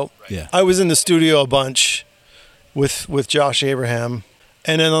 so yeah. I was in the studio a bunch with Josh Abraham.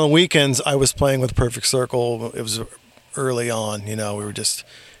 And then on the weekends, I was playing with Perfect Circle. It was early on, we were just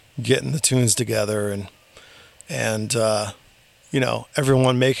getting the tunes together and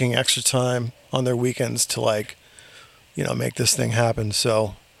everyone making extra time on their weekends to like, make this thing happen.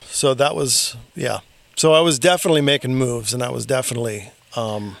 So that was, yeah. So I was definitely making moves, and I was definitely,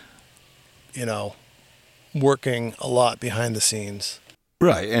 working a lot behind the scenes.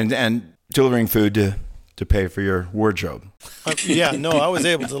 Right. And delivering food to pay for your wardrobe. Yeah, no, I was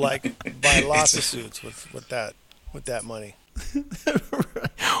able to like buy lots of suits with that money.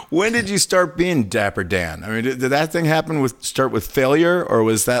 When did you start being Dapper Dan? I mean, did that thing start with failure, or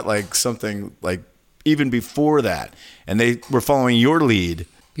was that like something like even before that? And they were following your lead.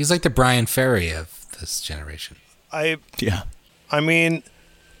 He's like the Brian Ferry of this generation. I mean,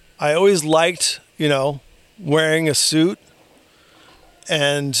 I always liked, wearing a suit,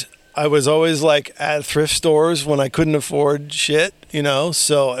 and I was always like at thrift stores when I couldn't afford shit,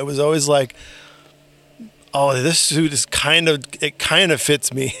 so it was always like, oh, this suit is kind of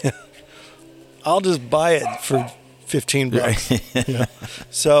fits me. I'll just buy it for $15. Yeah.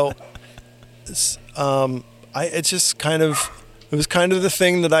 So, it was kind of the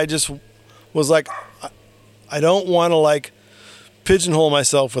thing that I just was like, I don't want to like pigeonhole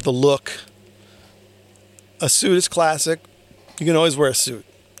myself with a look. A suit is classic. You can always wear a suit,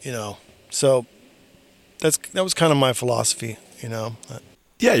 So that was kind of my philosophy,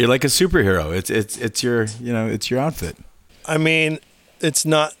 Yeah, you're like a superhero. It's your it's your outfit. I mean, it's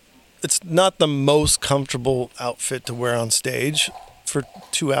not the most comfortable outfit to wear on stage for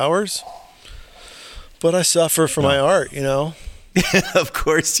 2 hours, but I suffer for my art, Of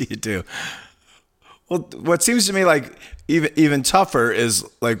course you do. Well, what seems to me like even tougher is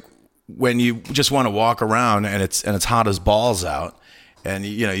like when you just want to walk around and it's hot as balls out, and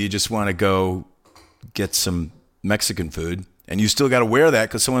you just want to go get some Mexican food. And you still got to wear that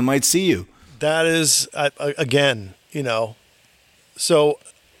because someone might see you. That is, again, so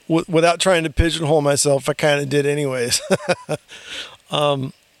without trying to pigeonhole myself, I kind of did anyways.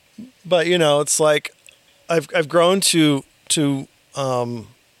 But, it's like I've grown to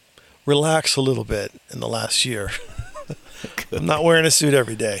relax a little bit in the last year. I'm not wearing a suit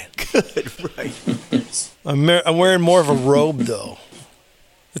every day. Good, right. I'm wearing more of a robe, though.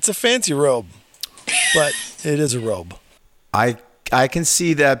 It's a fancy robe, but it is a robe. I can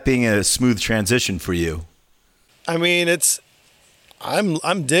see that being a smooth transition for you. I mean,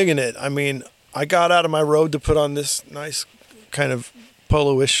 I'm digging it. I mean, I got out of my road to put on this nice kind of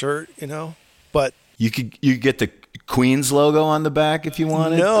polo-ish shirt, but You could get the Queen's logo on the back if you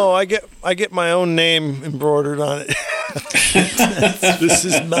wanted. no, I get my own name embroidered on it. This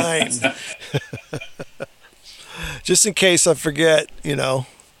is mine. Just in case I forget,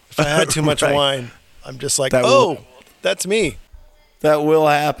 if I had too much Right. wine, I'm just like, That oh, will- that's me. That will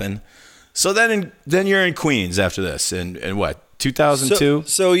happen. So then you're in Queens after this, and what? 2002.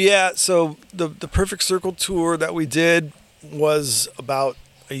 So the Perfect Circle tour that we did was about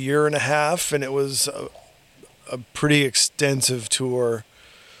a year and a half, and it was a pretty extensive tour.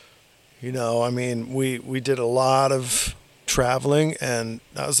 We did a lot of traveling, and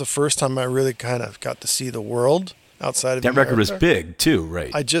that was the first time I really kind of got to see the world outside of That record was America. big too,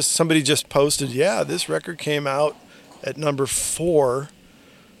 right? Somebody just posted, this record came out at number 4,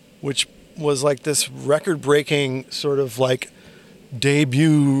 which was like this record-breaking sort of like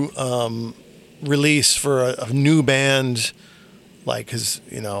debut release for a new band, like, cause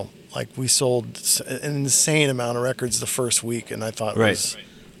like we sold an insane amount of records the first week, and I thought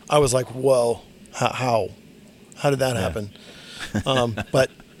I was like, whoa, how did that happen? But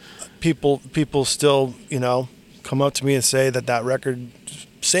people still come up to me and say that record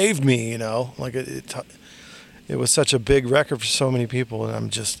saved me, like it was such a big record for so many people, and I'm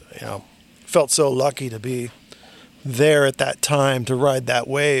just felt so lucky to be there at that time to ride that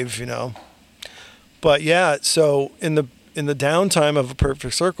wave, But yeah, so in the downtime of a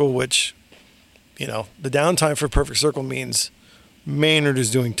Perfect Circle, which the downtime for Perfect Circle means Maynard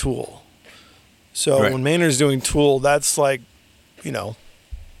is doing Tool. So Right. when Maynard's doing Tool, that's like,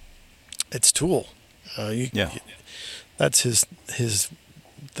 it's Tool. That's his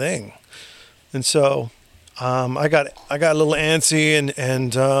thing. And so I got a little antsy,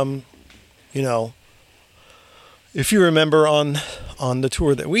 and if you remember on the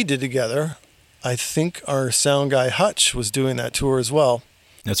tour that we did together, I think our sound guy Hutch was doing that tour as well.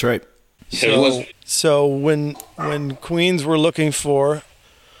 That's right. Yeah, it was. So when Queens were looking for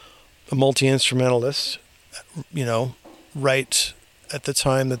a multi-instrumentalist, right at the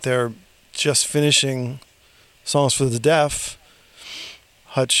time that they're just finishing Songs for the Deaf,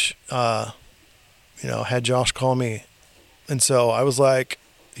 Hutch, had Josh call me. And so I was like,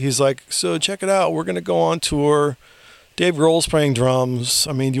 he's like, so check it out. We're going to go on tour. Dave Grohl's playing drums.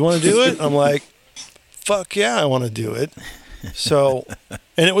 I mean, do you want to do it? I'm like, fuck yeah, I want to do it. So,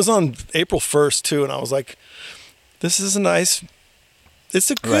 and it was on April 1st too. And I was like, this is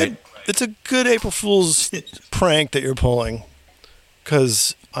it's a good April Fool's prank that you're pulling.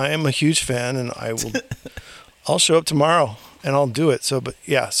 'Cause I am a huge fan, and I'll show up tomorrow and I'll do it. So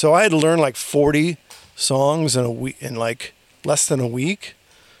I had to learn like 40 songs in a week, in like less than a week,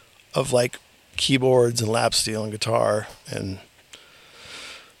 of like keyboards and lap steel and guitar, and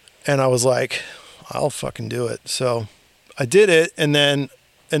I was like, I'll fucking do it. So I did it, and then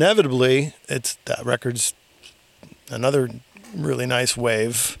inevitably that record's another really nice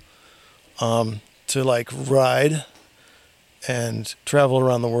wave to like ride and travel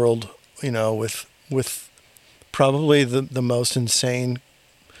around the world, with probably the most insane,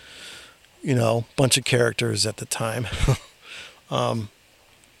 bunch of characters at the time.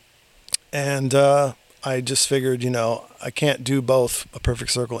 And I just figured, I can't do both a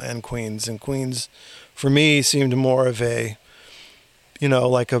Perfect Circle and Queens. And Queens, for me, seemed more of a,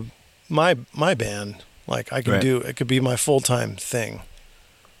 like my band. Like I can Right. do, it could be my full-time thing.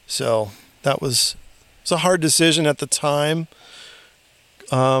 So it's a hard decision at the time.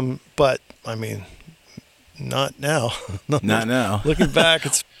 But I mean, not now. Not now. Looking back,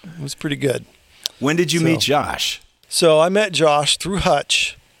 it was pretty good. When did you So- meet Josh? So I met Josh through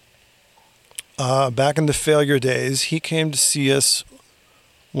Hutch. Back in the Failure days, he came to see us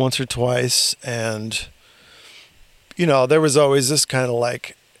once or twice, and there was always this kind of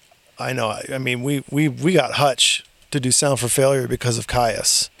like, I mean, we got Hutch to do Sound for Failure because of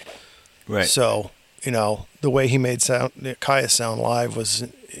Caius. Right. So the way he made Caius sound live was,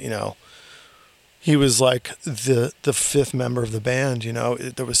 he was like the fifth member of the band.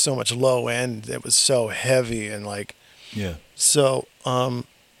 There was so much low end, it was so heavy, and like, Yeah. so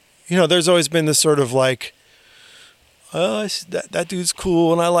there's always been this sort of like, oh, that dude's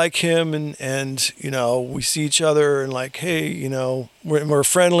cool, and I like him, and we see each other, and like, hey, we're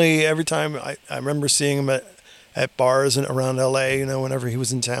friendly every time. I remember seeing him at bars and around LA, whenever he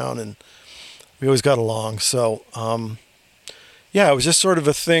was in town, and we always got along. So, it was just sort of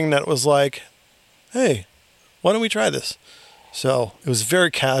a thing that was like, hey, why don't we try this? So it was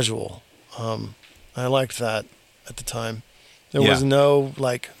very casual. I liked that at the time. There was no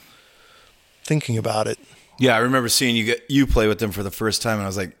like thinking about it. Yeah, I remember seeing you play with them for the first time, and I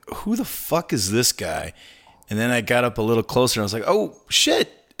was like, "Who the fuck is this guy?" And then I got up a little closer, and I was like, "Oh shit,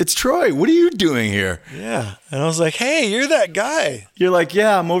 it's Troy. What are you doing here?" Yeah. And I was like, hey, you're that guy. You're like,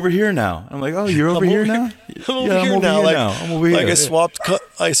 "Yeah, I'm over here now." I'm like, "Oh, you're over here now?" I'm over Yeah, here I'm now. over here Like, now. I'm over here. like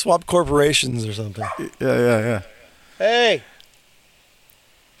I swapped corporations or something. Yeah. Hey,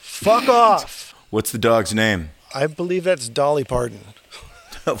 fuck off. What's the dog's name? I believe that's Dolly Parton.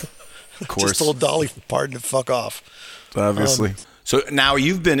 Of course, Just told Dolly Parton to fuck off. obviously. So now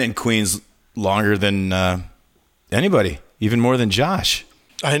you've been in Queens longer than anybody, even more than Josh.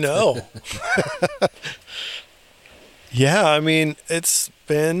 I know. Yeah, I mean, it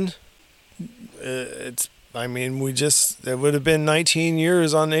would have been 19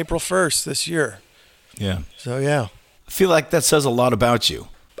 years on April 1st this year. Yeah, So, yeah. I feel like that says a lot about you.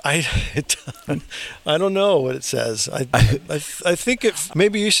 I don't know what it says. I think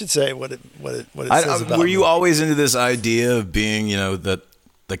maybe you should say what it says about Were you me. always into this idea of being, the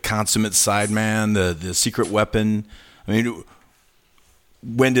consummate sideman, the secret weapon? I mean,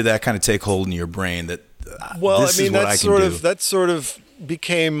 when did that kind of take hold in your brain that Well, this I mean, is what I can do? that sort of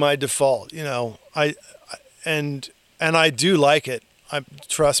became my default, and I do like it.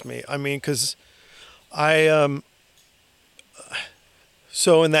 Trust me. I mean, because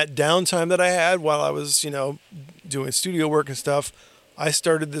so in that downtime that I had while I was, doing studio work and stuff, I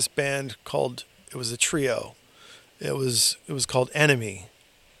started this band it was a trio. It was called Enemy,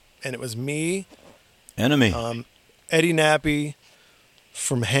 and it was me, Enemy. Eddie Nappy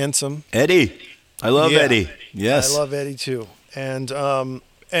from Handsome. Eddie. I love Yeah. Eddie. Yes. I love Eddie too. And an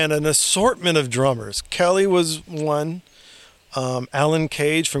assortment of drummers. Kelly was one. Alan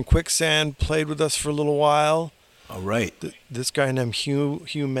Cage from Quicksand played with us for a little while. All right. This guy named Hugh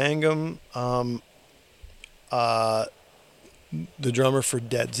Mangum, the drummer for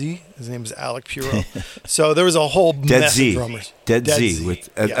Dead Z. His name is Alec Puro. So there was a whole Dead mess Z. of drummers. Dead Z with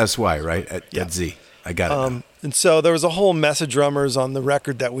Yeah. SY, right? Dead Z. I got it. now. And so there was a whole mess of drummers on the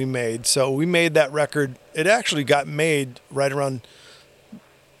record that we made. So we made that record. It actually got made right around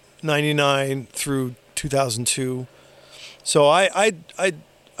 99 through 2002. So I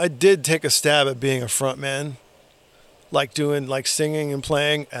did take a stab at being a front man, like singing and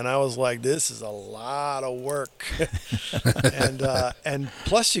playing, and I was like, this is a lot of work. and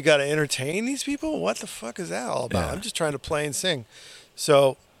plus you got to entertain these people. What the fuck is that all about? Yeah. I'm just trying to play and sing.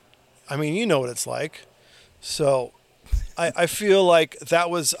 So, I mean, you know what it's like. So I feel like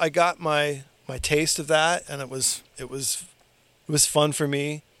I got my taste of that, and it was fun for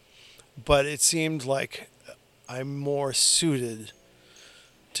me, but it seemed like I'm more suited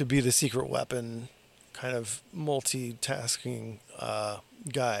to be the secret weapon kind of multitasking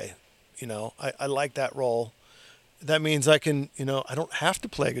guy. I like that role. That means I can, I don't have to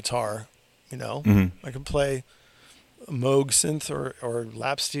play guitar, Mm-hmm. I can play Moog synth or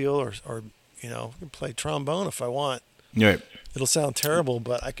lap steel or I can play trombone if I want. Right. It'll sound terrible,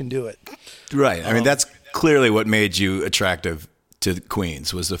 but I can do it. Right. I mean, that's clearly what made you attractive to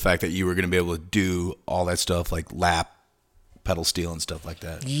Queens, was the fact that you were going to be able to do all that stuff like lap, pedal steel and stuff like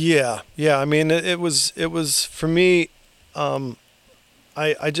that. Yeah. I mean, it was for me. I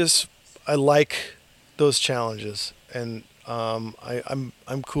like those challenges, and I'm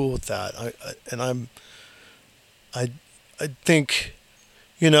cool with that. I think,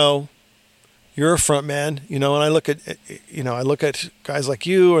 you're a front man, and I look at guys like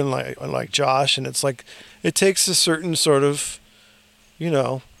you and like Josh, and it's like it takes a certain sort of,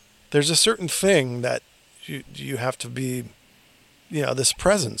 there's a certain thing that you have to be, this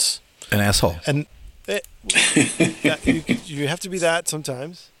presence. An asshole. And you have to be that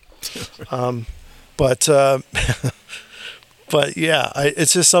sometimes. But yeah,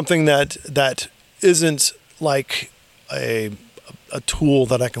 it's just something that isn't like a tool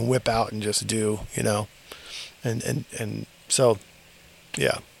that I can whip out and just do, and so,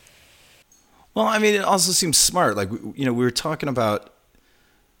 yeah. Well, I mean, it also seems smart. Like, we were talking about,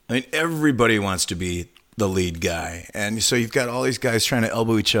 I mean, everybody wants to be the lead guy. And so you've got all these guys trying to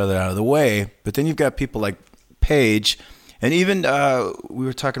elbow each other out of the way. But then you've got people like Paige. And even we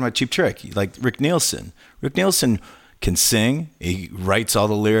were talking about Cheap Trick, like Rick Nielsen. Rick Nielsen can sing. He writes all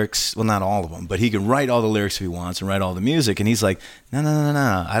the lyrics. Well, not all of them, but he can write all the lyrics if he wants and write all the music. And he's like,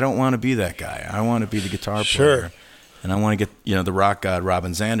 no. I don't want to be that guy. I want to be the guitar player. And I want to get, the rock god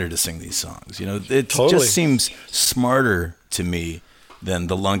Robin Zander to sing these songs. It just seems smarter to me than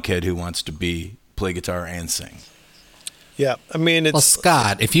the lunkhead who wants to play guitar and sing. Yeah, I mean, it's... Well,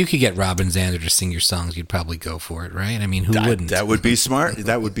 Scott, if you could get Robin Zander to sing your songs, you'd probably go for it, right? I mean, who wouldn't? That would be smart.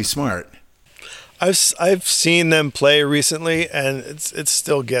 That would be smart. I've seen them play recently, and it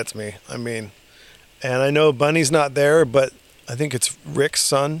still gets me. I mean, And I know Bunny's not there, but I think it's Rick's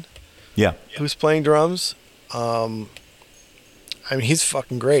son Yeah. who's playing drums. I mean, he's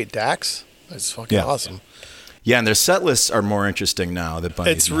fucking great. Dax, that's fucking Yeah. awesome. Yeah, and their set lists are more interesting now that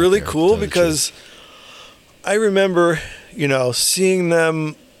Bunny's It's not really there, to cool tell the because I remember, seeing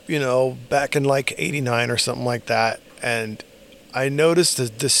them, back in like 89 or something like that. And I noticed a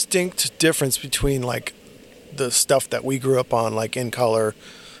distinct difference between like the stuff that we grew up on, like In Color,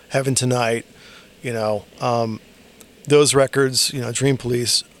 Heaven Tonight, those records, Dream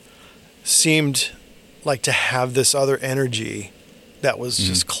Police, seemed like to have this other energy that was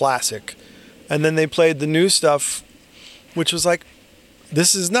just classic. And then they played the new stuff, which was like,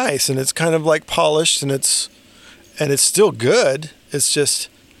 this is nice, and it's kind of like polished, and it's still good. It's just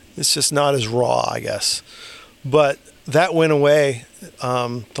not as raw, I guess. But that went away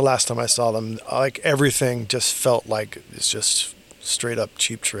the last time I saw them. Like everything just felt like it's just straight up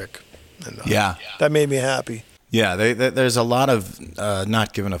Cheap Trick, and Yeah. that made me happy. Yeah, there's a lot of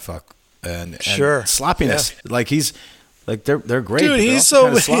not giving a fuck and Sure. sloppiness. Yeah. Like they're great. Dude, but they're he's also so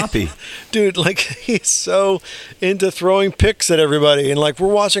kinda sloppy. Dude, like he's so into throwing picks at everybody, and like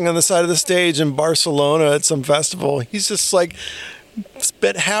we're watching on the side of the stage in Barcelona at some festival. He's just like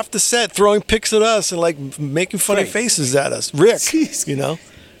spent half the set throwing picks at us and like making funny faces at us. Rick, Jeez.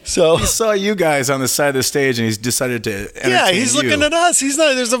 So He saw you guys on the side of the stage, and he's decided to entertain yeah, he's you. looking at us. He's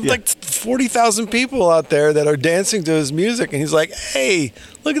not. There's like 40,000 people out there that are dancing to his music, and he's like, "Hey,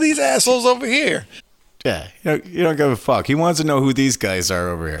 look at these assholes over here." Yeah, you don't give a fuck. He wants to know who these guys are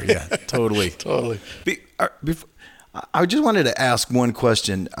over here. Yeah, totally. Totally. I just wanted to ask one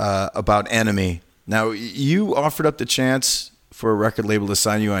question about Enemy. Now, you offered up the chance for a record label to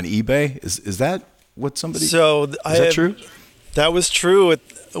sign you on eBay. Is that what somebody? So is that true? That was true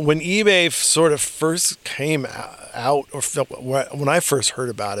when eBay sort of first came out, or when I first heard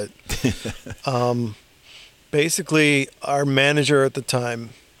about it. Basically, our manager at the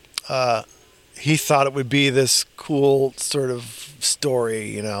time, he thought it would be this cool sort of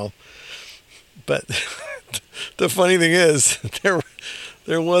story, But the funny thing is,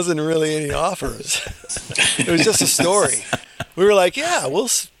 there wasn't really any offers. It was just a story. We were like, yeah, we'll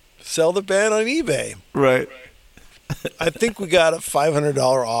sell the band on eBay. Right. I think we got a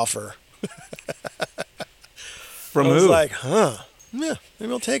 $500 offer. From I was who? like, yeah,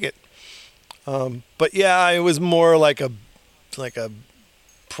 maybe I'll take it. But yeah, it was more like a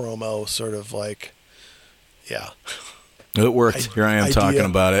promo, sort of like, yeah. It worked. Here I am talking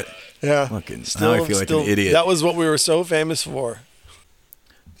about it. Yeah. Fucking, now I feel like an idiot. That was what we were so famous for.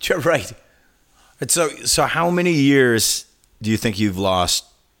 You're right. And so how many years do you think you've lost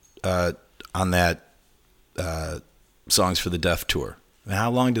on that Songs for the Deaf tour? And how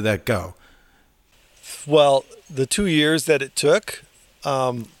long did that go? Well, the 2 years that it took,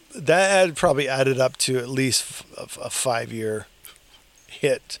 that had probably added up to at least a 5-year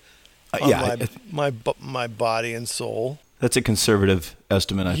hit on my body and soul. That's a conservative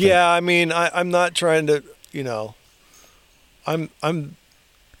estimate, I think. Yeah, I mean, I'm not trying to, I'm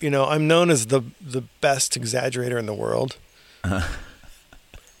known as the best exaggerator in the world.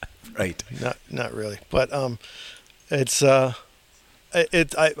 Right. Not really, but it's I'm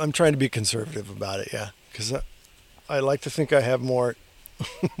trying to be conservative about it, yeah, because I like to think I have more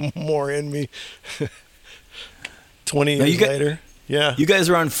in me. 20 years later, yeah. You guys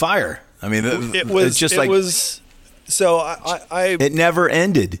are on fire. I mean, It was just it like was. So I it never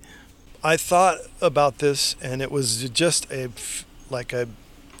ended. I thought about this, and it was just I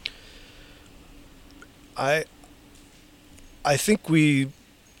think we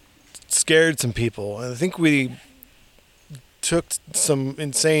scared some people. I think we took some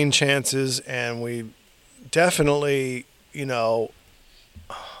insane chances, and we definitely, we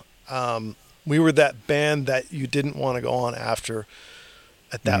were that band that you didn't want to go on after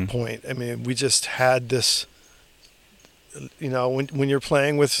at that point. I mean, we just had this, when you're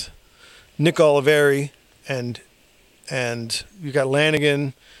playing with Nick Oliveri and you got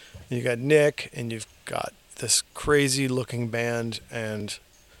Lanigan, and you got Nick, and you've got this crazy looking band, and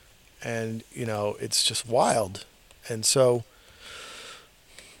it's just wild. And so,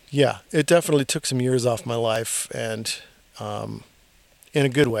 yeah, it definitely took some years off my life, and in a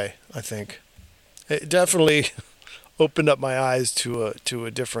good way, I think. It definitely opened up my eyes to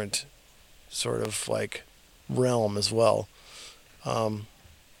a different sort of like realm as well. When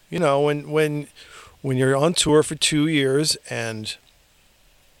you're on tour for 2 years and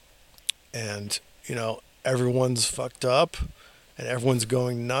everyone's fucked up and everyone's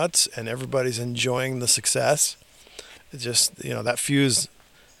going nuts and everybody's enjoying the success, it just, that fuse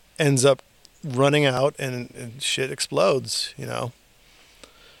ends up running out and shit explodes,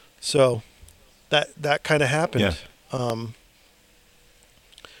 So that kind of happened. Yeah.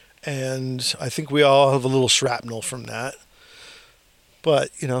 And I think we all have a little shrapnel from that.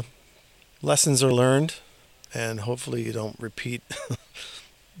 But, lessons are learned, and hopefully you don't repeat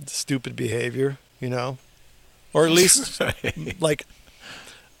stupid behavior, or at least like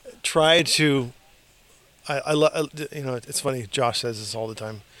try to. It's funny. Josh says this all the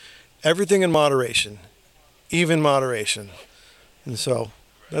time. Everything in moderation, even moderation, and so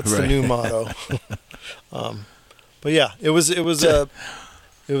that's the new motto. But yeah, it was the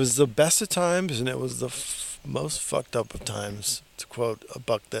best of times, and it was the most fucked up of times, to quote a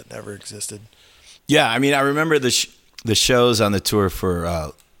buck that never existed. Yeah, I mean, I remember the shows on the tour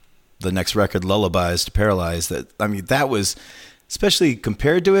for the next record, Lullabies to Paralyze. That was, especially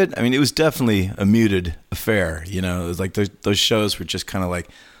compared to it, it was definitely a muted affair. It was like those shows were just kind of like,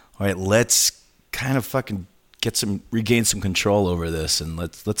 all right, let's kind of fucking regain some control over this, and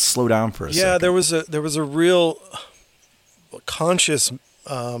let's slow down for a second. Yeah, there was a real conscious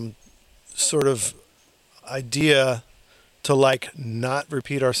sort of idea to like not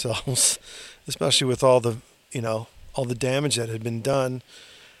repeat ourselves, especially with all the damage that had been done.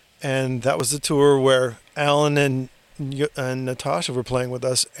 And that was the tour where Alan and Natasha were playing with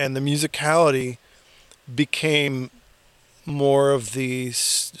us, and the musicality became more of the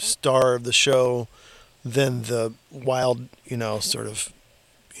star of the show than the wild, sort of,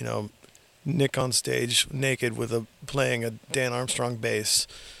 Nick on stage naked playing a Dan Armstrong bass,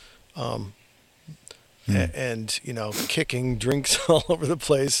 and kicking drinks all over the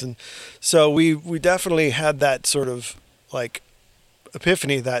place. And so we definitely had that sort of like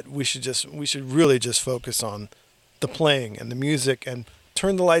epiphany that we should really just focus on the playing and the music, and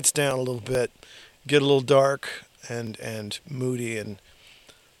turn the lights down a little bit, get a little dark and moody. And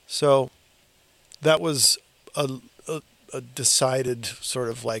so that was a decided sort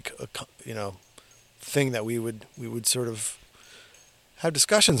of like thing that we would sort of have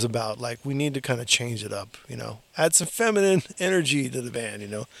discussions about. Like, we need to kind of change it up, add some feminine energy to the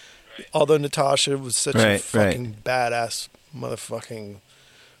band, Although Natasha was such a fucking badass motherfucking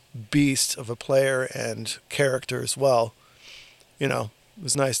beast of a player and character as well, it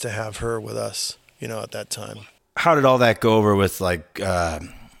was nice to have her with us, at that time. How did all that go over with like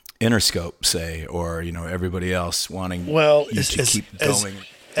Interscope, say, or everybody else wanting you to keep going?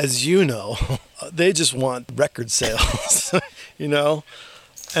 As you know, they just want record sales,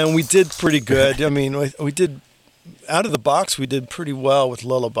 and we did pretty good. We did out of the box. We did pretty well with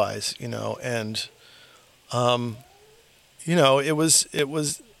Lullabies, and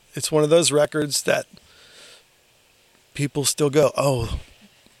it's one of those records that people still go, oh,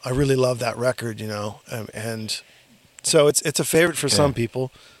 I really love that record, and so it's a favorite for some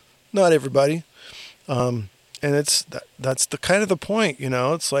people, not everybody. And that's the kind of the point,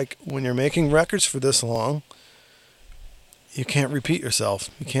 It's like when you're making records for this long, you can't repeat yourself.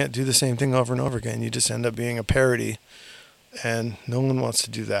 You can't do the same thing over and over again. You just end up being a parody, and no one wants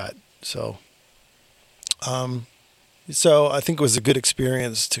to do that. So I think it was a good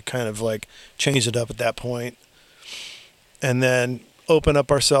experience to kind of like change it up at that point, and then open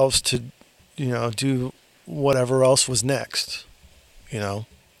up ourselves to, do whatever else was next,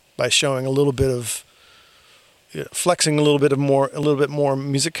 by showing a little bit of, flexing a little bit more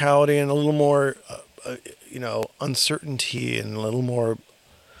musicality, and a little more, uncertainty, and a little more,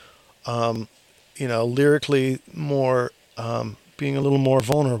 lyrically more, being a little more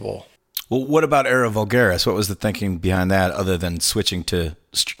vulnerable. Well, what about Era Vulgaris? What was the thinking behind that, other than switching to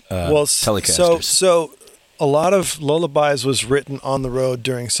Telecasters? So a lot of Lullabies was written on the road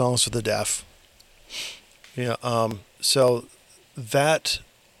during Songs for the Deaf. So that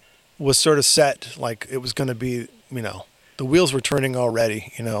was sort of set, like it was going to be, the wheels were turning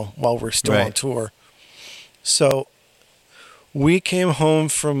already, while we're still on tour. So we came home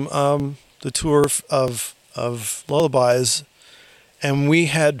from the tour of Lullabies, and we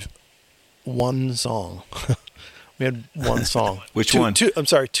had one song. We had one song. Which one?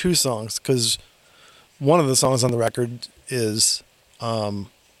 Two songs, because one of the songs on the record is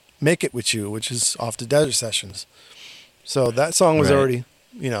Make It With You, which is off the Desert Sessions. So that song was already,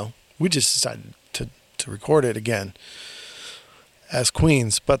 we just decided to record it again as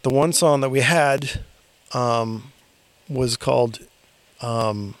Queens. But the one song that we had was called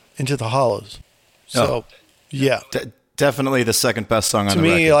Into the Hollows. So, yeah. Definitely the second best song on the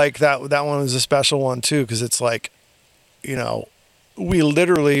record. To me, like that one was a special one too, because it's like, we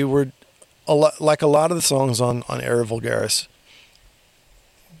literally were like a lot of the songs on Era Vulgaris.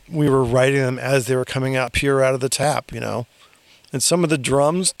 We were writing them as they were coming out pure out of the tap, And some of the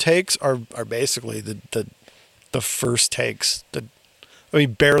drums takes are basically the first takes.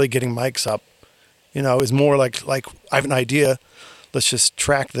 Barely getting mics up, You know, it was more like I have an idea, let's just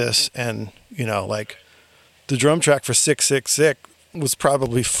track this, and you know, like the drum track for 666 was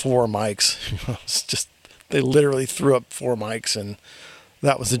probably 4 mics. It's just they literally threw up 4 mics, and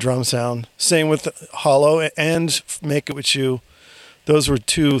that was the drum sound. Same with Hollow and Make It With You. Those were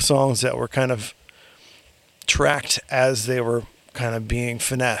 2 songs that were kind of tracked as they were kind of being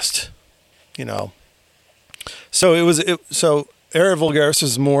finessed, you know. So so Era Vulgaris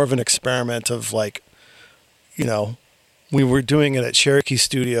was more of an experiment of like, you know, we were doing it at Cherokee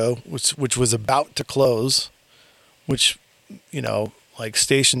Studio, which was about to close, which, you know, like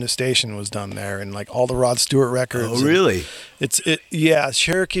Station to Station was done there, and like all the Rod Stewart records. Oh, really? Yeah,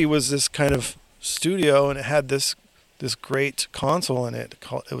 Cherokee was this kind of studio, and it had this great console in it.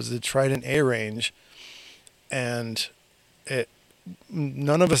 It was the Trident A range, and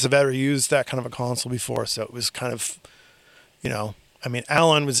none of us have ever used that kind of a console before, so it was kind of, you know, I mean,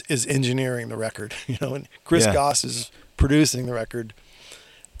 Alan is engineering the record, you know, and Chris Goss is producing the record,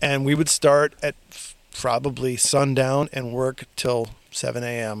 and we would start at probably sundown and work till 7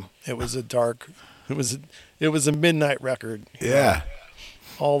 a.m. It was a midnight record. Yeah.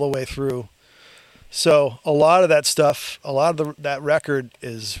 All the way through. So a lot of that stuff, that record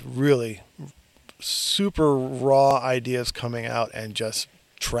is really super raw ideas coming out and just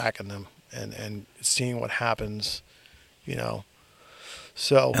tracking them and seeing what happens, you know.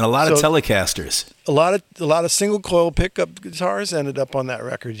 So and a lot of Telecasters. A lot of single coil pickup guitars ended up on that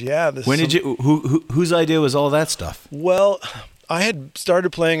record. Yeah. Whose idea was all that stuff? Well, I had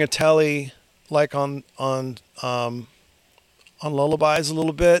started playing a Tele like on lullabies a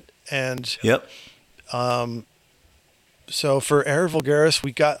little bit, and yep. So for Era Vulgaris,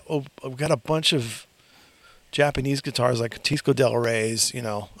 we got a bunch of Japanese guitars like Tisco Del Rey's. You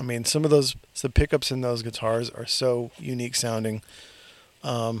know, I mean, some of the pickups in those guitars are so unique sounding.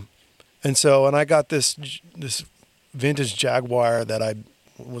 And I got this vintage Jaguar that I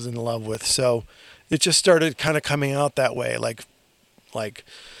was in love with. So it just started kind of coming out that way. Like,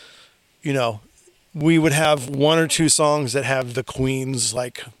 you know, we would have 1 or 2 songs that have the Queen's,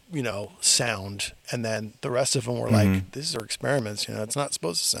 like, you know, sound. And then the rest of them were like, these are experiments, you know, it's not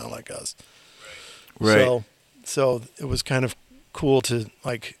supposed to sound like us. Right. So it was kind of cool to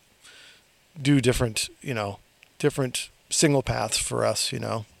like do different single paths for us, you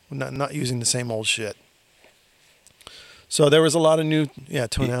know, not using the same old shit. So there was a lot of new,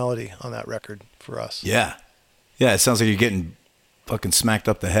 tonality on that record for us. Yeah. Yeah. It sounds like you're getting fucking smacked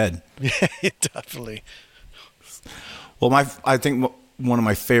up the head. Yeah, definitely. Well, I think one of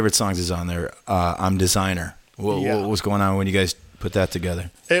my favorite songs is on there. I'm Designer. What was going on when you guys put that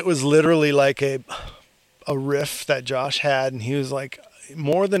together? It was literally like a riff that Josh had, and he was like,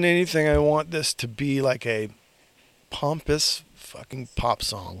 more than anything, I want this to be like a pompous fucking pop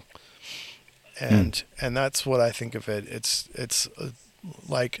song. And that's what I think of it. It's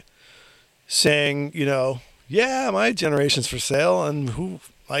like saying, you know, yeah, my generation's for sale, and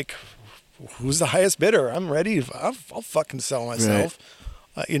who's the highest bidder? I'm ready. I'll fucking sell myself.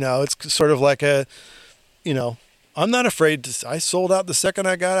 Right. You know, it's sort of like I'm not afraid to. I sold out the second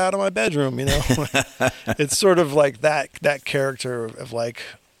I got out of my bedroom. You know, it's sort of like that character of like,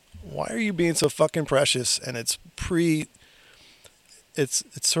 why are you being so fucking precious? And it's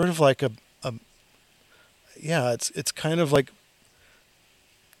sort of like it's kind of like.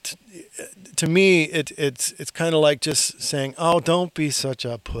 To me, it's kind of like just saying, "Oh, don't be such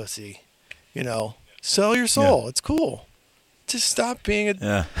a pussy," you know. Sell your soul. Yeah. It's cool. Just stop being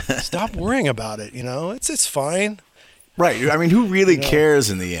stop worrying about it. You know, it's fine. Right. I mean, who really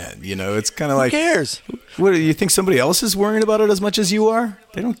cares in the end? You know, it's kind of like, who cares? What do you think? Somebody else is worrying about it as much as you are?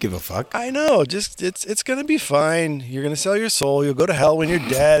 They don't give a fuck. I know. Just it's gonna be fine. You're gonna sell your soul. You'll go to hell when you're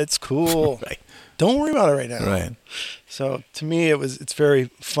dead. It's cool. Right. Don't worry about it right now. Right. So to me, it's very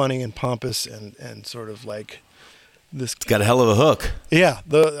funny and pompous and sort of like this. It's got a hell of a hook. Yeah.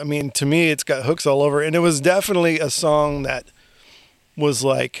 To me, it's got hooks all over, and it was definitely a song that was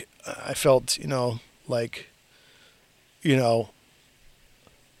like, I felt, like if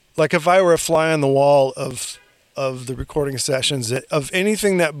I were a fly on the wall of the recording sessions of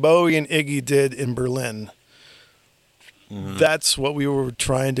anything that Bowie and Iggy did in Berlin. Mm-hmm. That's what we were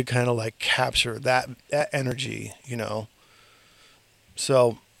trying to kind of like capture, that energy,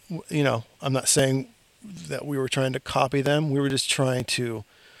 So, I'm not saying that we were trying to copy them. We were just trying to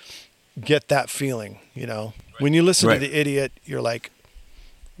get that feeling, Right. When you listen to The Idiot, you're like,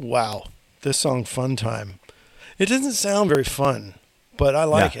 wow, this song, Fun Time. It doesn't sound very fun, but I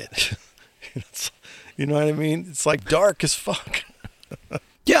like it. You know what I mean? It's like dark as fuck.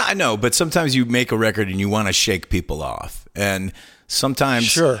 Yeah, I know, but sometimes you make a record and you want to shake people off. And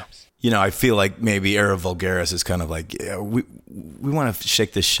sometimes I feel like maybe Era Vulgaris is kind of like, yeah, we want to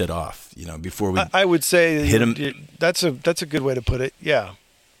shake this shit off, before we. I would say hit 'em. That's a good way to put it. Yeah,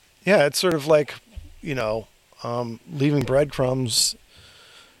 yeah. It's sort of like, leaving breadcrumbs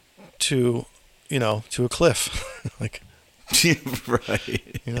to a cliff, like.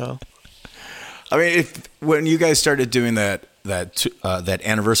 Right. I mean, when you guys started doing that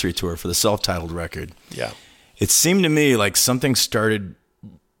anniversary tour for the self-titled record, yeah, it seemed to me like something started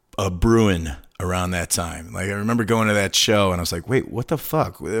brewing around that time. Like I remember going to that show and I was like, wait, what the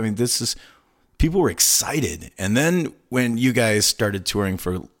fuck? I mean, people were excited. And then when you guys started touring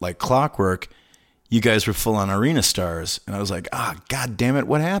for like Clockwork, you guys were full on arena stars. And I was like, God damn it,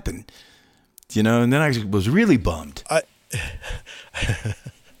 what happened? And then I was really bummed.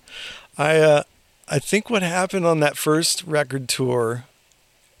 I think what happened on that first record tour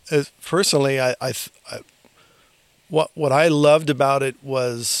is, personally, what I loved about it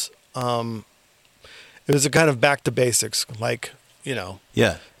was it was a kind of back to basics, like,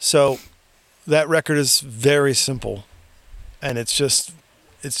 Yeah. So that record is very simple, and it's just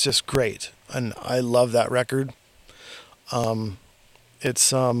great, and I love that record. It's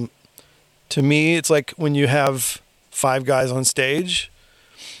to me, it's like when you have 5 guys on stage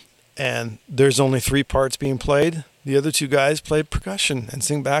and there's only 3 parts being played. The other 2 guys play percussion and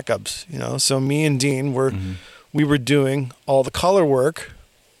sing backups, So me and Dean we were doing all the color work,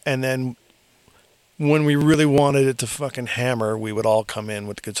 and then when we really wanted it to fucking hammer, we would all come in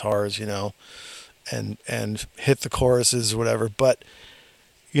with guitars, and hit the choruses or whatever. But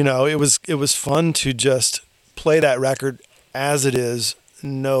it was fun to just play that record as it is,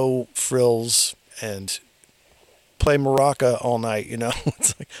 no frills, and play maraca all night,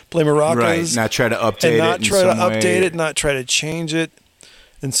 It's like play maracas, right? Not try to update not it, try to update it, not try to change it,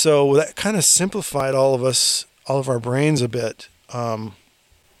 and so that kind of simplified all of our brains a bit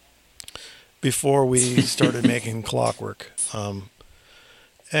before we started making Clockwork.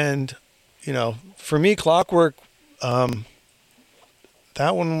 And for me, Clockwork,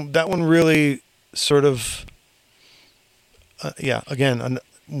 that one really sort of, again,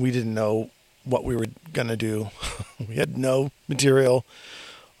 we didn't know what we were gonna do. We had no material,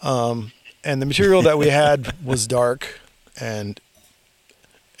 and the material that we had was dark, and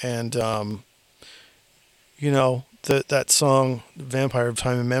that song "Vampire of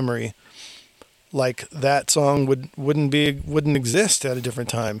Time and Memory," like that song wouldn't exist at a different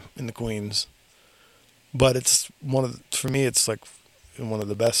time in the Queens, but it's for me it's like one of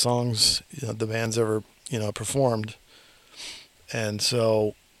the best songs the band's ever performed, and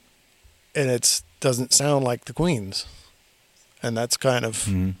so. And it doesn't sound like the Queens, and that's kind of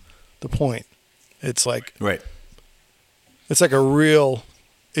the point. It's like right. It's like a real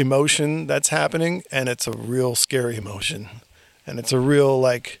emotion that's happening, and it's a real scary emotion, and it's a real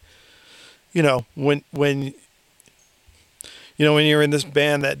like, when you're in this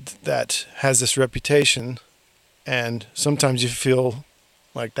band that has this reputation, and sometimes you feel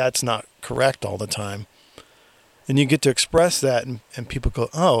like that's not correct all the time, and you get to express that, and people go,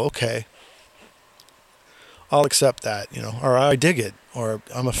 oh, okay. I'll accept that, or I dig it, or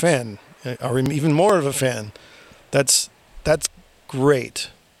I'm a fan, or even more of a fan. That's great.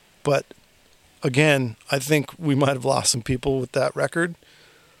 But again, I think we might have lost some people with that record,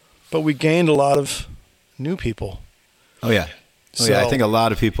 but we gained a lot of new people. Oh yeah. I think a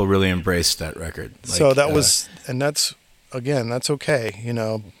lot of people really embraced that record. Like, so that was, and that's okay,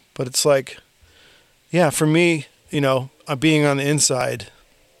 but it's like, yeah, for me, being on the inside,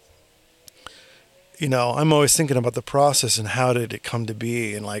 I'm always thinking about the process and how did it come to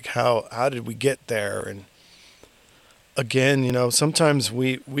be, and like how did we get there? And again, sometimes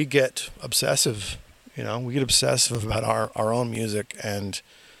we get obsessive, we get obsessive about our own music, and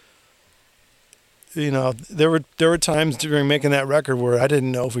there were times during making that record where I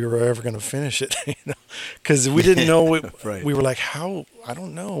didn't know if we were ever going to finish it, because we didn't know. Right. We were like, how? I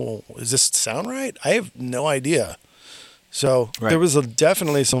don't know. Does this sound right? I have no idea. So right. There was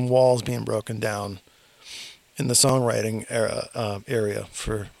definitely some walls being broken down in the songwriting area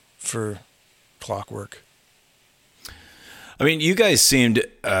for Clockwork. I mean, you guys seemed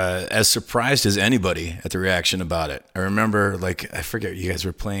as surprised as anybody at the reaction about it. I remember, like, I forget, you guys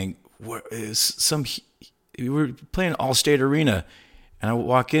were playing we were playing Allstate Arena, and I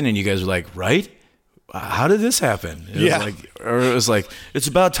walk in and you guys were like, right? How did this happen? It was like, it's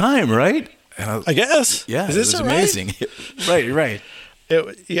about time, right? And I guess. Yeah, Is this it was amazing. Right.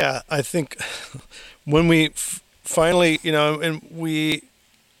 I think when we finally, and we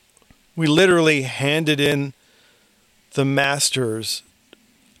literally handed in the masters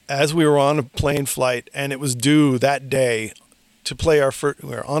as we were on a plane flight, and it was due that day to play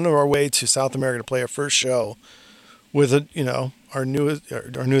we're on our way to South America to play our first show with our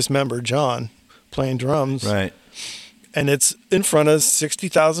newest member, John, playing drums. Right. And it's in front of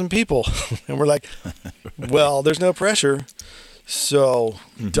 60,000 people. And we're like, well, there's no pressure. So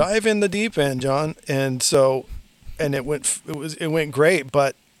dive in the deep end, John. And it went great,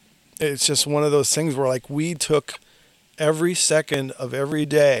 but it's just one of those things where like we took every second of every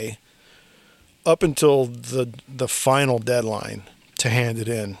day up until the final deadline to hand it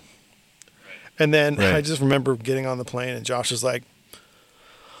in. And then Right. I just remember getting on the plane and Josh was like,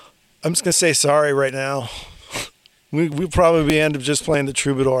 I'm just going to say sorry right now. We'll probably end up just playing the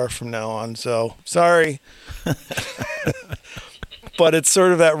Troubadour from now on. So sorry. But it's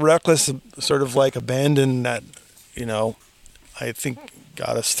sort of that reckless, sort of like abandon that, I think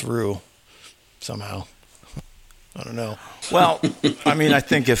got us through somehow. I don't know. Well, I mean, I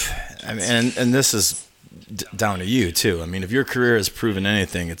think and this is down to you too. I mean, if your career has proven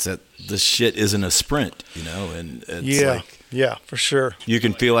anything, it's that this shit isn't a sprint, and it's like, yeah, for sure. you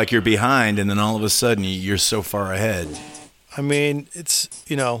can feel like you're behind, and then all of a sudden you're so far ahead. I mean, it's,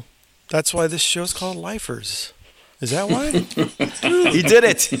 that's why this show's called Lifers. Is that why? He did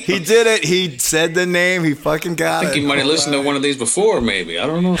it. He did it. He said the name. He fucking got I think it. you might have listened to one of these before, maybe. I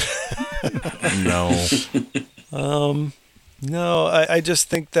don't know. No. No, I just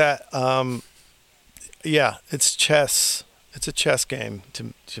think that, it's chess. It's a chess game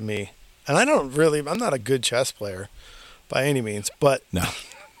to me. And I'm not a good chess player by any means, but No.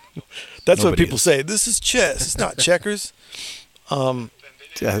 that's what Nobody people is. say. This is chess. It's not checkers.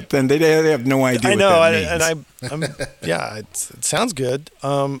 Yeah, then they have no idea I know, what that means. it sounds good.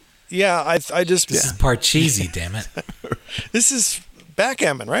 I just This is Parcheesi, damn it. this is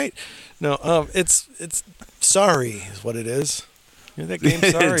backgammon, right? No, it's sorry is what it is. You know that game,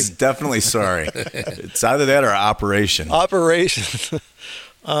 sorry. It's definitely sorry. It's either that or Operation. Operation.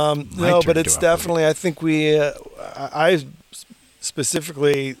 No, turn but to it's operate. definitely. I think I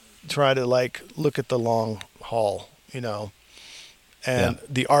specifically try to like look at the long haul, and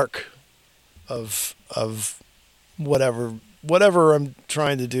the arc of whatever I'm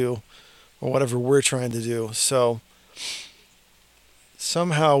trying to do, or whatever we're trying to do. So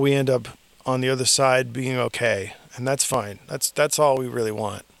somehow we end up on the other side being okay, and that's fine. That's all we really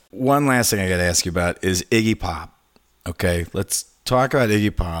want. One last thing I got to ask you about is Iggy Pop. Okay, let's talk about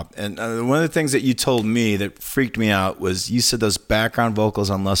Iggy Pop. And one of the things that you told me that freaked me out was you said those background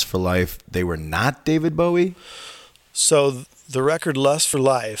vocals on Lust for Life, they were not David Bowie? So the record Lust for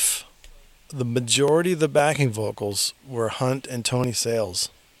Life, the majority of the backing vocals were Hunt and Tony Sales.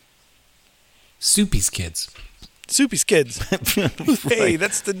 Soupy's Kids. Soupy's Kids. Hey,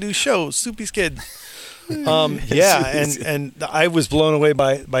 that's the new show, Soupy's Kids. And I was blown away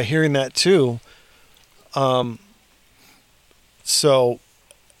by hearing that too. I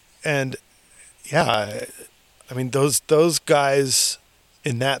mean those guys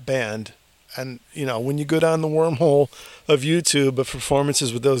in that band, and when you go down the wormhole of YouTube of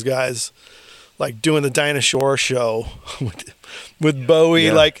performances with those guys, like doing the Dinah Shore show with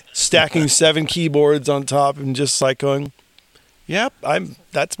Bowie, like stacking 7 keyboards on top and just like going, "Yep,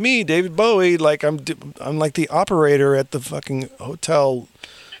 that's me, David Bowie." Like I'm like the operator at the fucking hotel,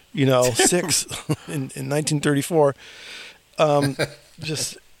 6 in 1934.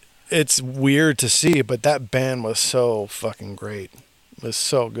 Just it's weird to see, but that band was so fucking great. It was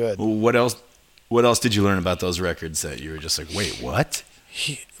so good. What else did you learn about those records that you were just like, wait, what?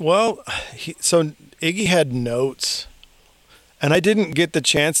 So Iggy had notes, and I didn't get the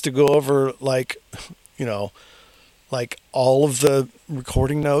chance to go over like all of the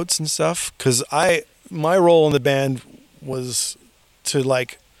recording notes and stuff, because my role in the band was to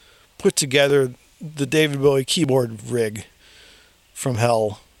like put together the David Bowie keyboard rig from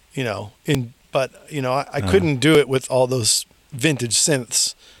hell, I couldn't do it with all those vintage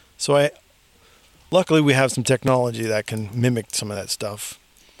synths. So luckily we have some technology that can mimic some of that stuff.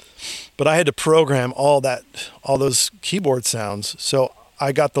 But I had to program all those keyboard sounds. So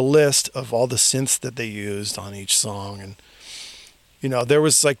I got the list of all the synths that they used on each song. And, there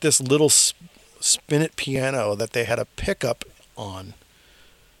was like this little spin-it piano that they had a pickup on,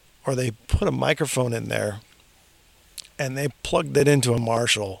 or they put a microphone in there and they plugged it into a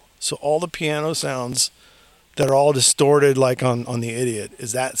Marshall. So all the piano sounds that are all distorted, like on the Idiot,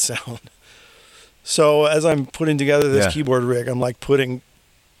 is that sound. So as I'm putting together this keyboard rig, I'm like putting,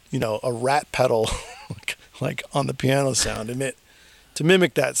 a rat pedal like on the piano sound to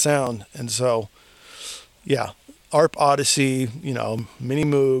mimic that sound. And so, ARP Odyssey, Mini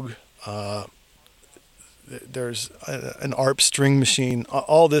Moog, there's an ARP string machine,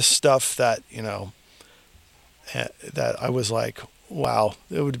 all this stuff that, that I was like, wow,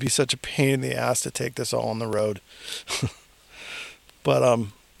 it would be such a pain in the ass to take this all on the road. But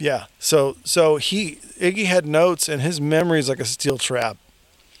yeah. So Iggy had notes, and his memory is like a steel trap.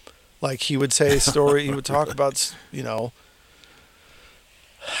 Like he would say a story, he would talk about, you know,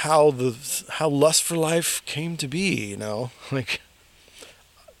 how Lust for Life came to be, you know, like,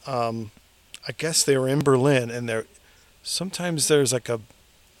 I guess they were in Berlin, and sometimes there's like an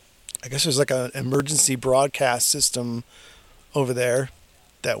emergency broadcast system over there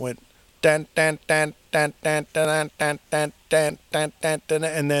that went dan dan dan dan dan dan dan dan dan dan dan dan,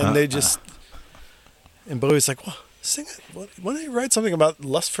 and then they just, and Bowie's like, well, sing it. Why don't you write something about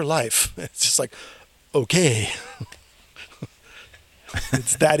Lust for Life? It's just like, okay.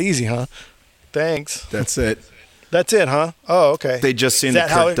 It's that easy, huh? Thanks. That's it. That's it, huh? Oh, okay. They just seen the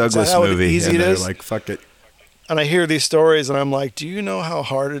Kirk Douglas movie, easy and it they're is? like, fuck it. And I hear these stories, and I'm like, do you know how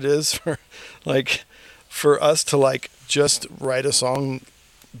hard it is for us to like just write a song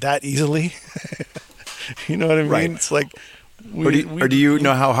that easily? You know what I mean? Right. It's like, Or do you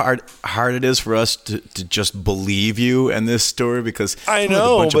know how hard it is for us to just believe you and this story? Because I it's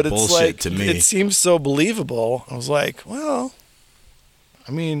know, a bunch but of it's bullshit like, to me. it seems so believable. I was like, well,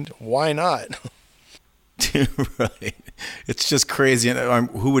 I mean, why not? Right. It's just crazy. And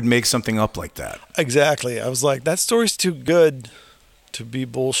who would make something up like that? Exactly. I was like, that story's too good to be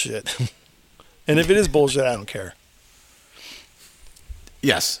bullshit. And if it is bullshit, I don't care.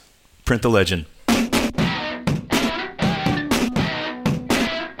 Yes. Print the legend.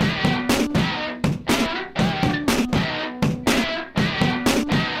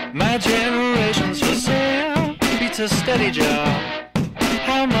 My generation's for sale. It's a steady job.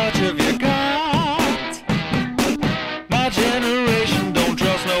 How much have you got? My generation don't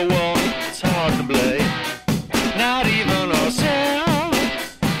trust no one. It's hard to blame. Not even ourselves.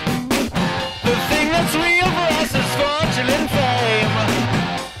 The thing that's real for us is fortune and fame.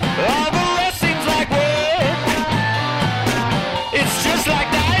 All the rest seems like work. It's just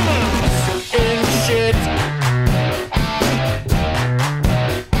like diamonds in shit.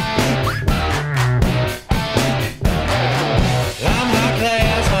 I'm not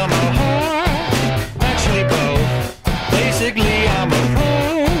class, I'm a whore. Actually both. Basically I'm a pro.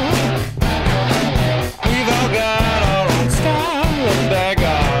 We've all got our own style and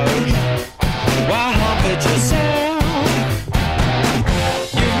baggage. Why hump it yourself?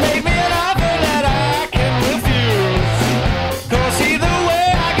 You've made me an offer that I can refuse. 'Cause either way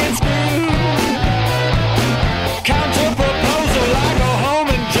I get screwed. Counter proposal, I go home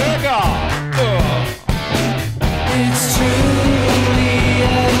and jerk off. It's truly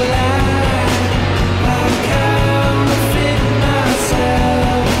a lie. I counterfeit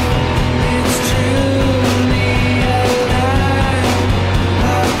myself. It's truly a lie.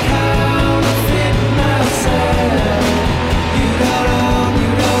 I counterfeit myself. You don't know, you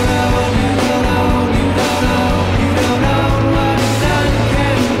don't know, you don't know, you don't know, you don't know what none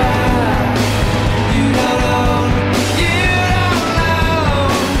can buy. You don't know, you don't know.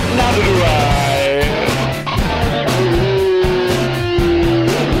 Neither do I.